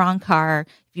one wrong car,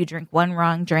 if you drink one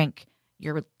wrong drink,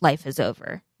 your life is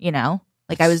over, you know?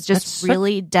 Like, I was just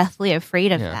really deathly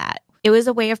afraid of that. It was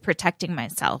a way of protecting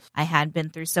myself. I had been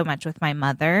through so much with my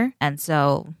mother, and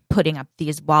so putting up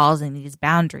these walls and these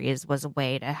boundaries was a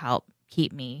way to help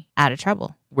keep me out of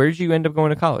trouble. Where did you end up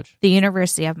going to college? The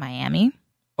University of Miami.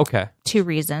 Okay. 2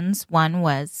 reasons. One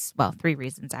was, 3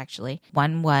 reasons actually.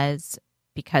 One was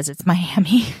because it's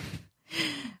Miami.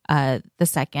 The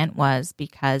second was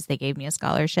because they gave me a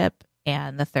scholarship.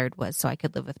 And the third was so I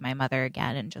could live with my mother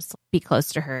again and just be close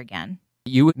to her again.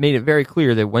 You made it very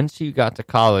clear that once you got to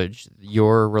college,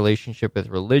 your relationship with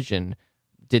religion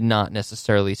did not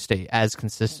necessarily stay as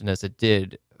consistent as it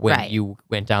did when you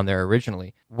went down there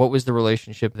originally. What was the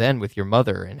relationship then with your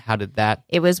mother, and how did that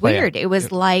It was play weird. out? It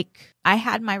was like I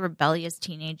had my rebellious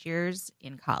teenage years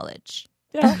in college.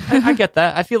 Yeah, I get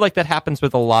that. I feel like that happens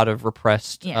with a lot of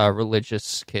repressed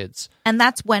religious kids. And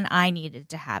that's when I needed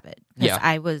to have it, because Yeah.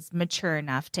 I was mature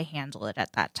enough to handle it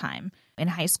at that time. In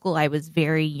high school, I was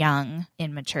very young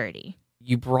in maturity.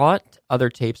 You brought other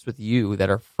tapes with you that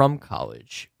are from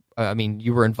college. I mean,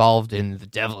 you were involved in the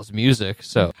devil's music.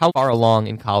 So how far along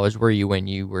in college were you when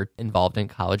you were involved in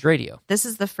college radio? This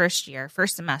is the first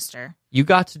semester. You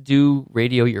got to do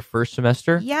radio your first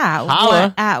semester? Yeah,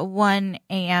 Holla. at 1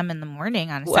 a.m. in the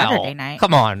morning on a Saturday night.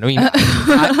 Come on. I mean,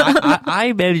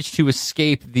 I managed to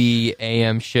escape the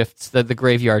AM shifts, the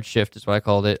graveyard shift is what I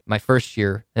called it, my first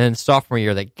year. And then sophomore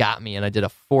year, they got me, and I did a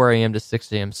 4 a.m. to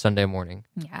 6 a.m. Sunday morning.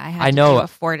 Yeah, I had to do a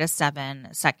 4 to 7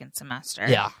 second semester.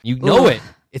 Yeah, you know it.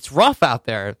 It's rough out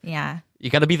there. Yeah. You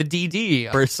got to be the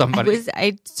DD for somebody.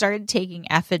 I started taking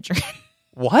ephedrine.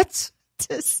 What?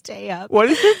 To stay up. What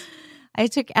is it? I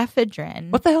took ephedrine.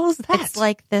 What the hell is that? It's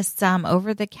like this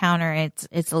over the counter.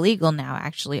 It's illegal now,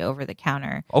 actually, over the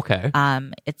counter. Okay.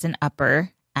 It's an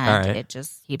upper, and right. it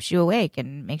just keeps you awake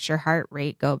and makes your heart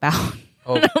rate go about.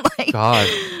 Oh, God.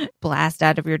 Blast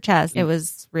out of your chest. It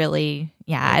was really,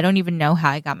 I don't even know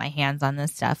how I got my hands on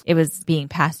this stuff. It was being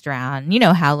passed around. You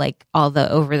know how like all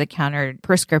the over-the-counter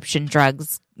prescription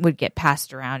drugs would get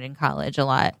passed around in college a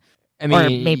lot. I mean, or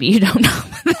maybe you don't know.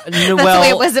 That's well, the way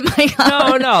it was in my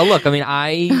college. No. Look, I mean,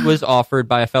 I was offered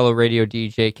by a fellow radio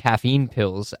DJ caffeine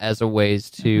pills as a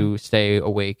ways to stay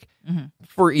awake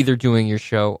for either doing your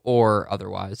show or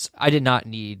otherwise. I did not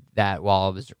need that while I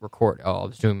was I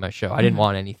was doing my show. I didn't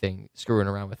want anything screwing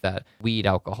around with that. Weed,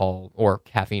 alcohol, or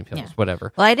caffeine pills,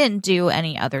 whatever. Well, I didn't do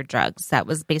any other drugs. That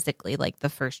was basically like the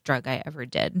first drug I ever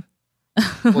did.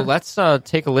 Well, let's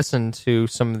take a listen to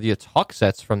some of the talk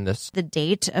sets from this. The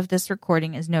date of this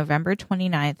recording is November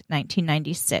 29th,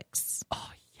 1996.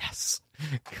 Oh, yes.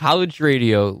 College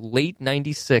radio, late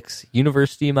 96,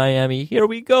 University of Miami. Here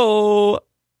we go.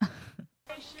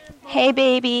 Hey,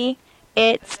 baby.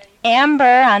 It's Amber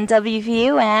on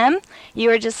WVUM. You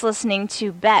were just listening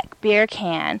to Beck Beer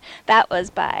Can. That was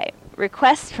by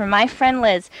request from my friend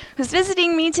Liz, who's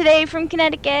visiting me today from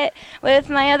Connecticut with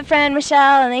my other friend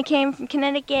Michelle, and they came from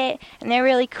Connecticut, and they're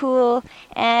really cool.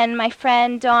 And my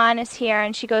friend Dawn is here,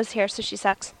 and she goes here, so she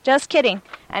sucks. Just kidding.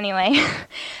 Anyway,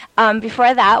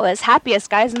 before that was Happiest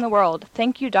Guys in the World.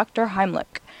 Thank you, Dr.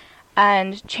 Heimlich.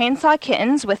 And Chainsaw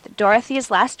Kittens with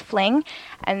Dorothy's Last Fling.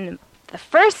 And the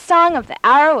first song of the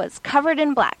hour was Covered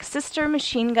in Black, Sister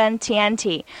Machine Gun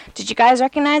TNT. Did you guys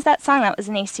recognize that song? That was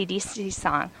an AC/DC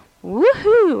song.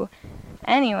 Woohoo!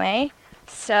 Anyway,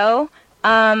 so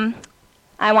I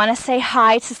want to say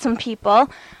hi to some people.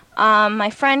 My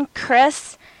friend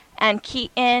Chris and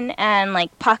Keaton and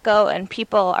like Paco and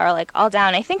people are like all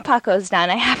down. I think Paco's down.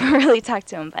 I haven't really talked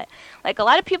to him, but like a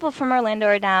lot of people from Orlando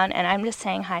are down, and I'm just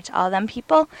saying hi to all them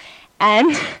people.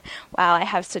 And wow, I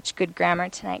have such good grammar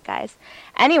tonight, guys.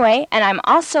 Anyway, and I'm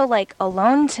also like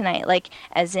alone tonight, like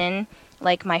as in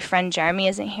like my friend Jeremy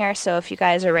isn't here, so if you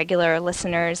guys are regular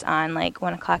listeners on like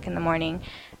 1 o'clock in the morning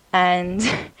and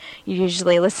you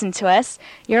usually listen to us,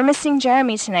 you're missing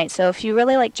Jeremy tonight. So if you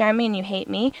really like Jeremy and you hate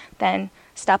me, then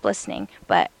stop listening.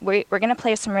 But we're going to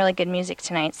play some really good music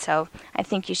tonight, so I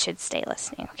think you should stay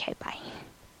listening. Okay, bye.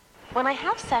 When I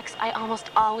have sex, I almost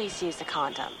always use a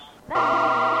condom.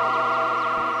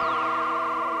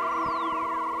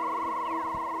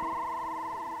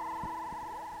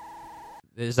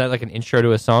 Is that like an intro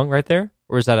to a song right there?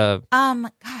 Or is that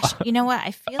gosh, you know what?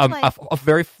 I feel like a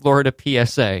very Florida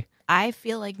PSA. I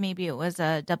feel like maybe it was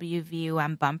a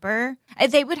WVUM bumper.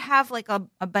 They would have like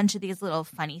a bunch of these little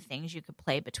funny things you could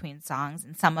play between songs,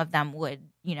 and some of them would,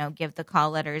 give the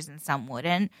call letters and some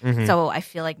wouldn't. Mhm. So I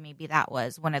feel like maybe that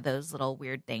was one of those little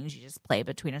weird things you just play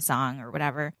between a song or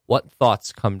whatever. What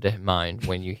thoughts come to mind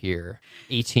when you hear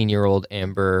 18-year-old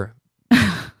Amber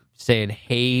saying,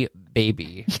 "Hey,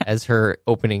 baby," as her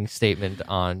opening statement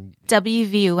on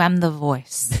WVUM The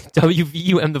Voice.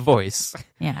 WVUM The Voice?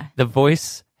 Yeah. The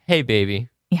Voice, "Hey, baby."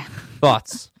 Yeah.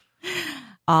 Thoughts?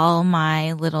 All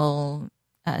my little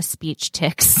speech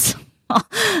tics.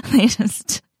 They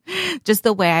just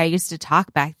the way I used to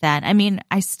talk back then. I mean,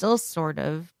 I still sort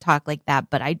of talk like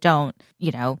that, but I don't,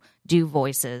 do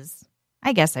voices.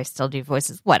 I guess I still do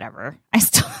voices. Whatever. I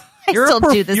still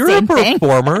do the same thing. You're a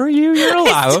performer. You're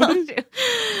allowed.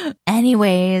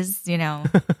 Anyways,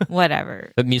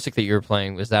 whatever. The music that you were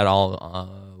playing, was that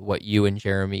all what you and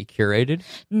Jeremy curated?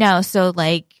 No, so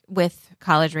like with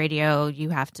college radio, you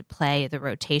have to play the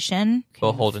rotation.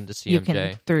 Beholden to CMJ. You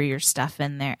can throw your stuff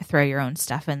in there, throw your own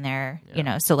stuff in there.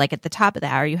 So like at the top of the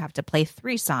hour, you have to play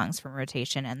 3 songs from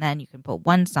rotation, and then you can put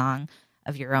 1 song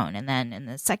of your own. And then in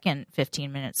the second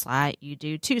 15-minute slot, you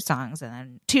do 2 songs, and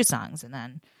then 2 songs, and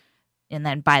then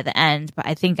by the end, but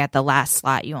I think at the last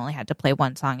slot, you only had to play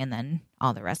 1 song, and then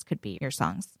all the rest could be your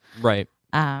songs. Right.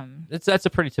 That's a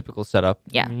pretty typical setup.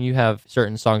 Yeah. I mean, you have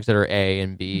certain songs that are A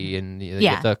and B, and you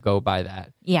have to go by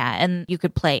that. Yeah, and you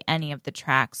could play any of the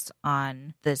tracks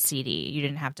on the CD. You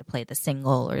didn't have to play the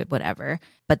single or whatever,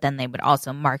 but then they would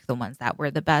also mark the ones that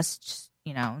were the best,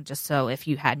 just so if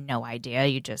you had no idea,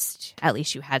 at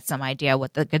least you had some idea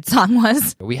what the good song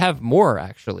was. We have more,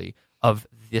 actually, of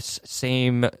this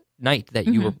same night that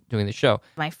you were doing the show.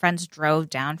 My friends drove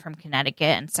down from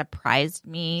Connecticut and surprised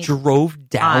me. Drove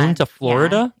down to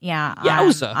Florida? Yeah.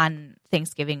 Yowza. On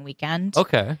Thanksgiving weekend.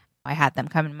 Okay. I had them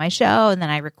come to my show, and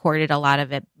then I recorded a lot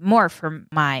of it more for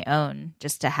my own,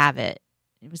 just to have it.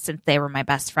 Since they were my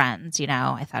best friends,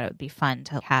 I thought it would be fun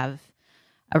to have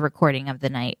a recording of the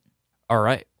night. All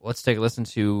right. Let's take a listen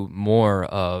to more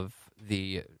of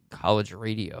the college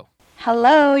radio.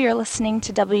 Hello, you're listening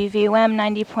to WVUM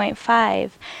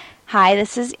 90.5. Hi,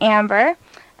 this is Amber,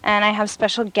 and I have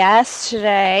special guests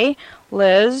today,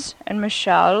 Liz and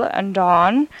Michelle and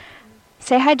Dawn.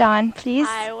 Say hi, Dawn, please.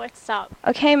 Hi, what's up?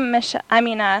 Okay, Liz.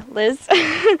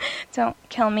 Don't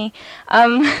kill me.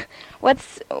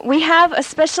 We have a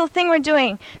special thing we're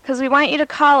doing because we want you to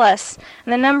call us.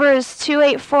 And the number is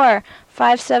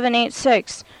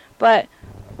 284-5786. But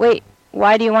wait,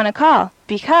 why do you want to call?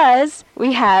 Because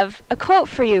we have a quote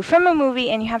for you from a movie,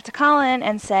 and you have to call in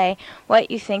and say what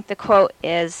you think the quote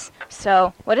is.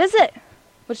 So, what is it?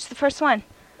 Which is the first one?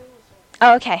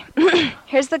 Oh, okay.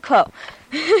 Here's the quote.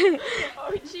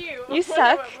 Oh, gee. You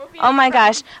suck. Oh my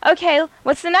gosh. Okay,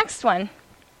 what's the next one?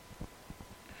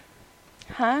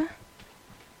 Huh?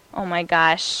 Oh my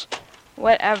gosh.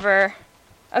 Whatever.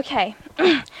 Okay.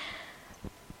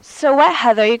 So what,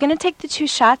 Heather? Are you going to take the 2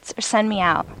 shots or send me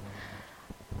out?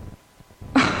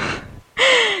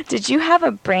 Did you have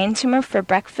a brain tumor for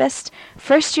breakfast?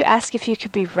 First you ask if you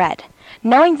could be red,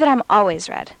 knowing that I'm always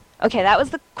red. Okay, that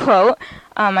was the quote.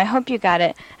 I hope you got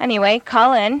it. Anyway,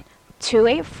 call in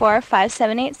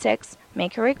 284-5786,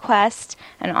 make a request,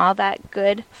 and all that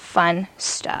good, fun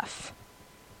stuff.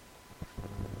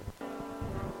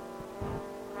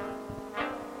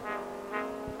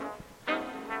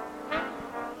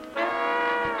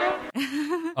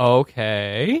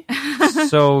 Okay.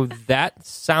 So that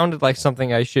sounded like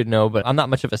something I should know, but I'm not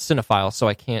much of a cinephile, so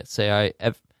I can't say I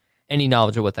have any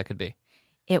knowledge of what that could be.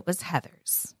 It was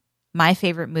Heathers. My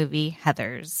favorite movie,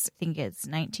 Heathers. I think it's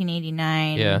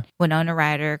 1989. Yeah. Winona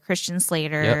Ryder, Christian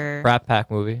Slater. Yep. Brat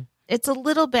Pack movie. It's a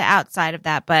little bit outside of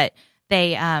that, but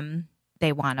they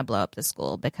want to blow up the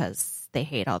school because they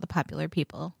hate all the popular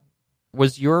people.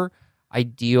 Was your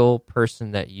ideal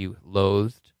person that you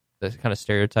loathed, the kind of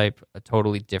stereotype, a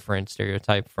totally different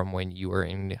stereotype from when you were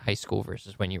in high school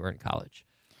versus when you were in college?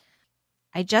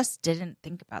 I just didn't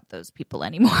think about those people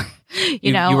anymore.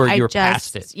 You were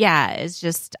past it. Yeah, it's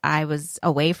just I was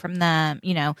away from them.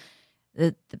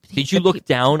 Did you look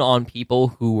down on people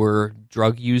who were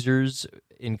drug users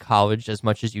in college as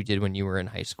much as you did when you were in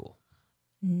high school?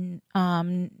 No,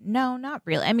 not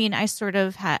really. I mean, I sort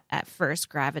of at first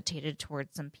gravitated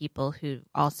towards some people who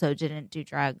also didn't do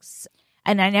drugs.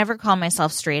 And I never call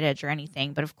myself straight edge or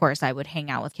anything, but of course I would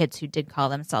hang out with kids who did call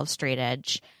themselves straight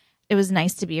edge. It was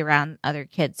nice to be around other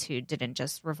kids who didn't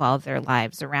just revolve their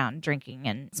lives around drinking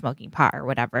and smoking pot or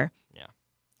whatever. Yeah.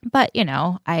 But,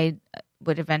 I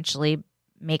would eventually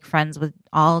make friends with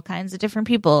all kinds of different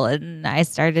people. And I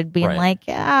started being Right. like,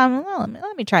 yeah, well,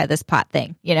 let me try this pot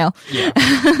thing, you know? Yeah.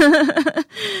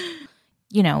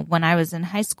 You know, when I was in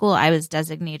high school, I was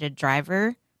designated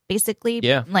driver. Basically,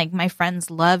 Yeah. like my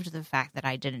friends loved the fact that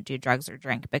I didn't do drugs or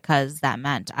drink because that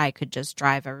meant I could just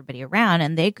drive everybody around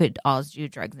and they could all do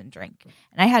drugs and drink.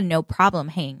 And I had no problem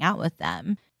hanging out with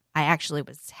them. I actually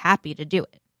was happy to do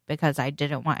it because I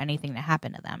didn't want anything to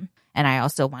happen to them. And I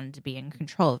also wanted to be in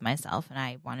control of myself, and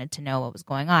I wanted to know what was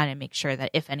going on and make sure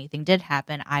that if anything did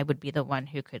happen, I would be the one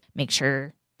who could make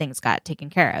sure things got taken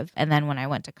care of. And then when I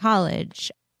went to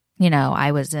college, you know,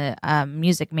 I was a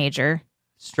music major.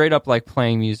 Straight up like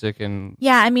playing music and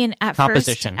Yeah, I mean,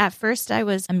 composition. At first, I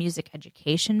was a music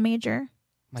education major,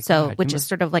 My so God, which you is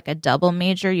sort of like a double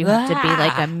major. You have to be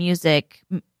like a music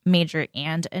major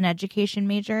and an education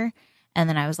major. And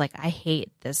then I was like, I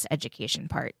hate this education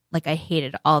part. Like, I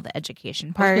hated all the education I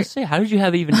was part. gonna say, how did you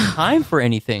have even time for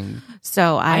anything?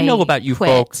 So I know about you quit.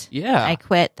 folks. Yeah. I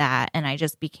quit that, and I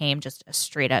just became just a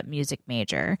straight up music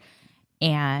major.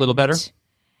 And Little better?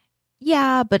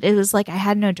 Yeah, but it was like I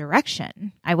had no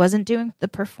direction. I wasn't doing the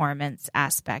performance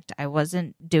aspect. I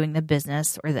wasn't doing the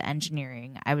business or the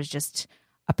engineering. I was just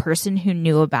a person who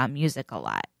knew about music a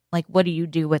lot. Like, what do you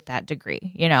do with that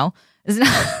degree? You know?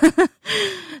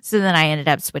 So then I ended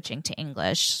up switching to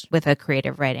English with a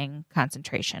creative writing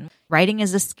concentration. Writing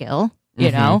is a skill,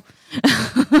 you know?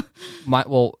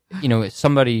 Well, you know, as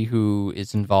somebody who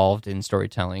is involved in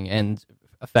storytelling and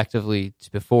effectively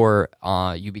before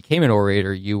you became an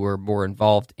orator, you were more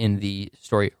involved in the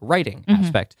story writing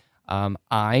aspect.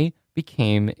 I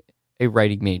became a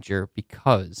writing major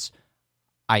because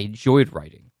I enjoyed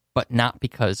writing, but not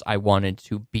because I wanted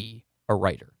to be a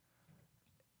writer.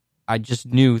 I just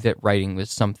knew that writing was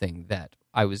something that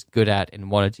I was good at and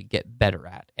wanted to get better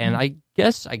at. And I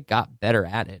guess I got better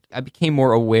at it. I became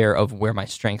more aware of where my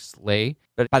strengths lay.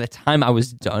 But by the time I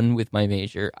was done with my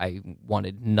major, I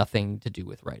wanted nothing to do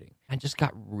with writing. I just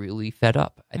got really fed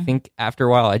up. I think after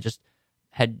a while, I just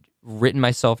had written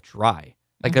myself dry.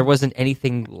 Like there wasn't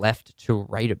anything left to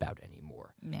write about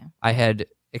anymore. Yeah. I had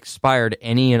expired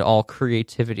any and all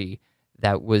creativity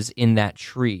that was in that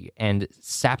tree and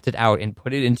sapped it out and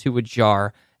put it into a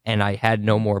jar, and I had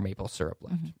no more maple syrup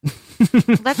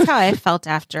left. That's how I felt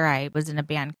after I was in a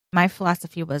band. My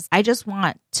philosophy was, I just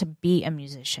want to be a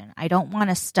musician. I don't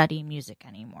want to study music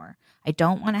anymore. I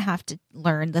don't want to have to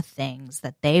learn the things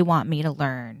that they want me to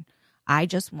learn. I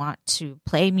just want to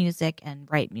play music and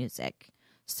write music.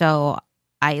 So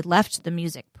I left the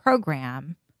music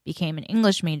program, became an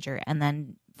English major, and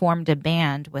then formed a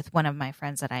band with one of my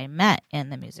friends that I met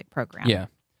in the music program. Yeah.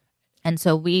 And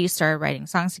so we started writing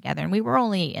songs together, and we were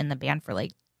only in the band for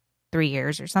like 3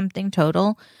 years or something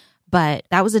total, but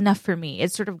that was enough for me.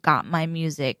 It sort of got my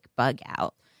music bug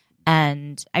out,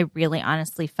 and I really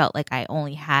honestly felt like I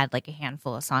only had like a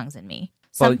handful of songs in me.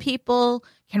 Some people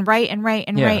can write and write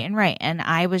and write and write, and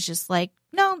I was just like,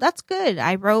 no, that's good.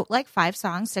 I wrote like 5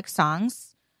 songs, 6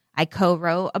 songs. I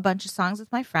co-wrote a bunch of songs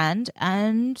with my friend,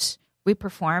 and we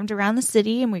performed around the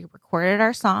city and we recorded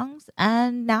our songs,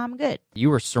 and now I'm good.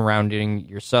 You were surrounding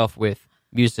yourself with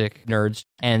music nerds,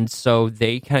 and so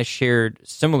they kind of shared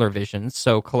similar visions.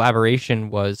 So collaboration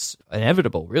was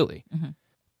inevitable, really.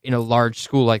 In a large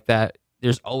school like that,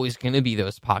 there's always going to be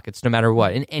those pockets, no matter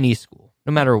what. In any school,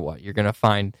 no matter what, you're going to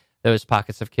find those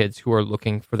pockets of kids who are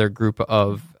looking for their group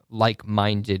of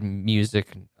like-minded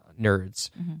music nerds,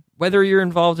 whether you're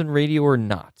involved in radio or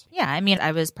not. Yeah, I mean,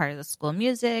 I was part of the school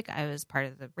music. I was part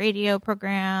of the radio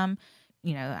program.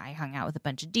 You know, I hung out with a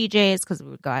bunch of DJs because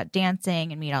we would go out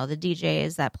dancing and meet all the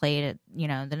DJs that played at, you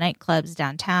know, the nightclubs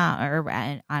downtown or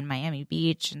on Miami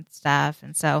Beach and stuff.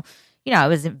 And so, you know, I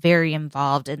was very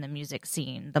involved in the music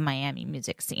scene, the Miami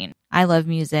music scene. I love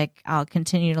music. I'll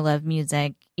continue to love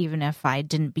music, even if I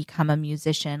didn't become a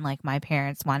musician like my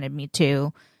parents wanted me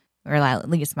to. Or at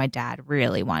least my dad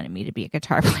really wanted me to be a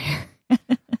guitar player.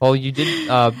 Well, you did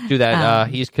do that.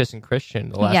 He's Kissing Christian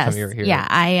the last time you were here. Yeah,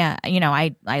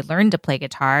 I learned to play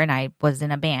guitar, and I was in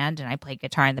a band, and I played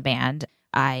guitar in the band.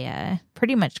 I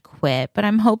pretty much quit, but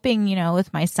I'm hoping, you know,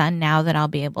 with my son now that I'll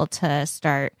be able to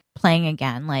start playing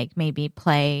again, like maybe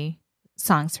play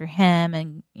songs for him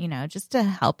and, you know, just to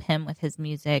help him with his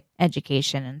music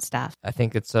education and stuff. I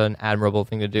think it's an admirable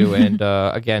thing to do. And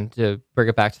again, to bring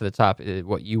it back to the top,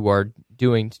 what you are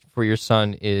doing for your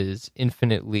son is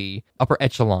infinitely upper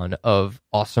echelon of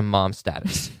awesome mom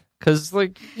status. Because,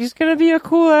 like, he's going to be a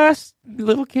cool-ass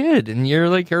little kid, and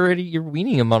you're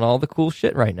weaning him on all the cool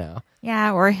shit right now.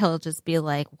 Yeah, or he'll just be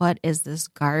like, what is this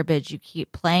garbage you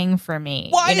keep playing for me?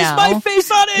 Why is my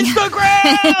face on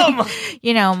Instagram?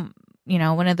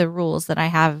 one of the rules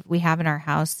that we have in our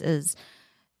house is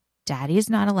Daddy's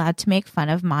not allowed to make fun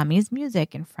of Mommy's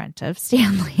music in front of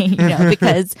Stanley,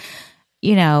 because,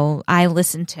 I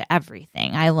listen to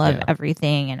everything. I love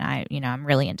everything. And I'm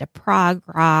really into prog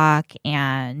rock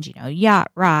and,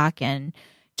 yacht rock and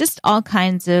just all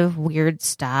kinds of weird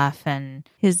stuff. And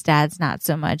his dad's not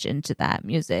so much into that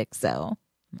music. So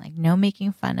I'm like, no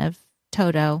making fun of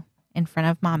Toto in front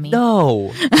of Mommy.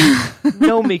 No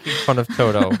making fun of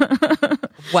Toto.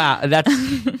 Wow, that's.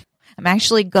 I'm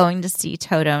actually going to see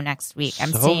Toto next week.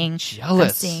 I'm seeing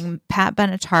Pat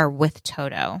Benatar with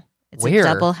Toto. It's Where? a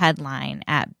double headline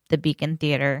at the Beacon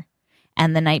Theater.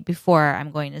 And the night before,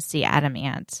 I'm going to see Adam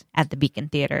Ant at the Beacon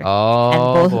Theater.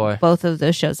 Oh, and both of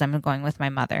those shows, I'm going with my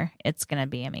mother. It's going to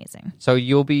be amazing. So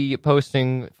you'll be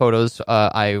posting photos,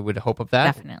 I would hope of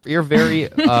that. Definitely. You're very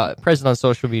present on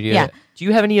social media. Yeah. Do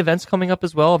you have any events coming up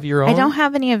as well of your own? I don't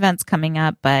have any events coming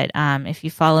up, but if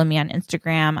you follow me on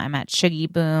Instagram, I'm at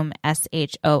Shoogyboom,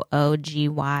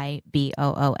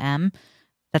 SHOOGYBOOM.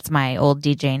 That's my old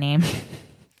DJ name.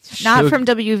 Not from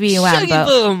WVUM,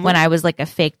 but when I was like a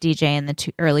fake DJ in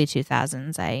the early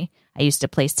 2000s, I used to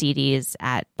play CDs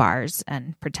at bars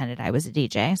and pretended I was a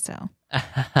DJ. So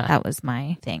that was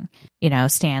my thing.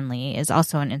 Stanley is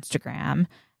also on Instagram,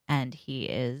 and he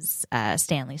is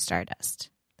Stanley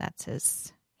Stardust. That's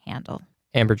his handle.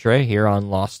 Amber Dre here on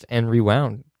Lost and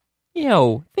Rewound.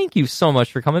 Thank you so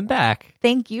much for coming back.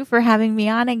 Thank you for having me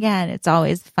on again. It's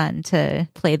always fun to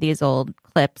play these old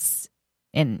clips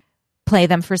and play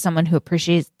them for someone who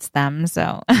appreciates them.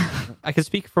 So I could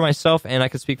speak for myself, and I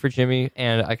could speak for Jimmy,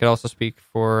 and I could also speak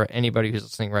for anybody who's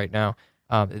listening right now.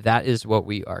 That is what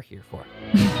we are here for.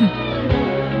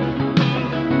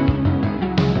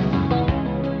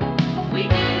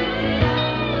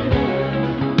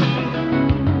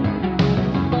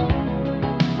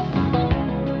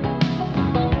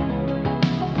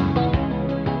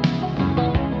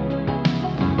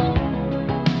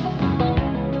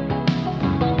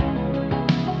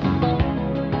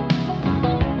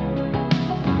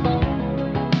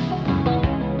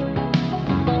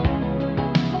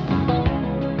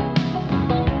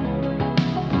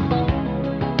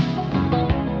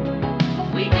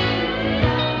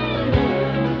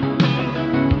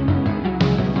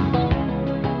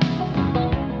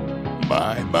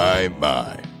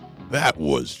 My. That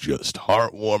was just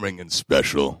heartwarming and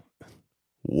special.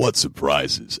 What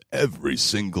surprises every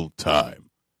single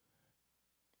time.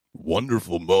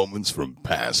 Wonderful moments from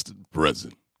past and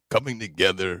present coming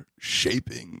together,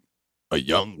 shaping a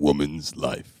young woman's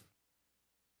life.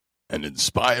 An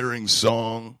inspiring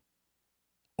song,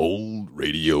 old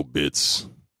radio bits.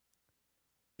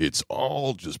 It's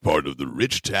all just part of the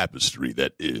rich tapestry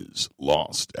that is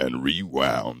Lost and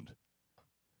Rewound.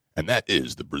 And that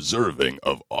is the preserving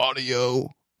of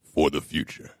audio for the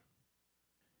future.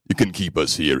 You can keep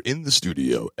us here in the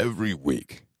studio every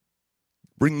week,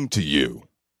 bringing to you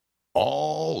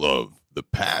all of the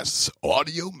past's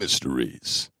audio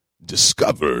mysteries,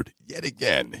 discovered yet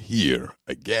again here,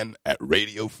 again at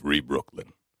Radio Free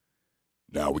Brooklyn.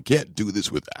 Now, we can't do this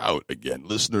without, again,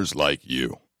 listeners like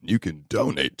you. You can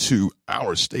donate to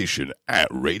our station at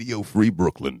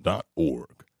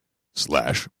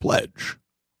radiofreebrooklyn.org/pledge.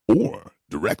 Or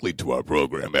directly to our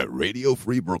program at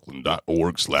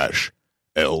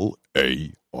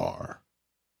radiofreebrooklyn.org/LAR.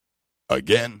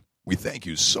 Again, we thank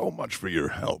you so much for your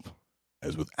help,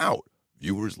 as without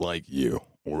viewers like you,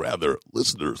 or rather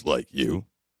listeners like you,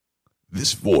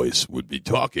 this voice would be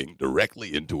talking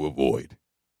directly into a void.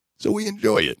 So we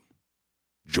enjoy it.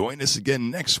 Join us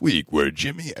again next week, where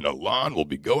Jimmy and Alon will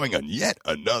be going on yet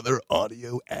another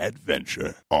audio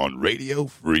adventure on Radio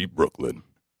Free Brooklyn.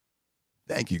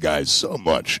 Thank you guys so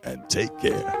much, and take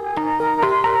care.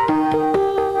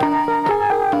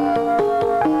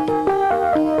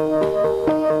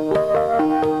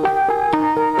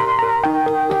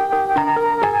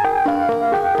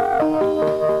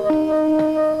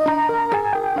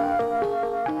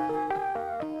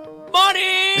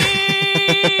 Money!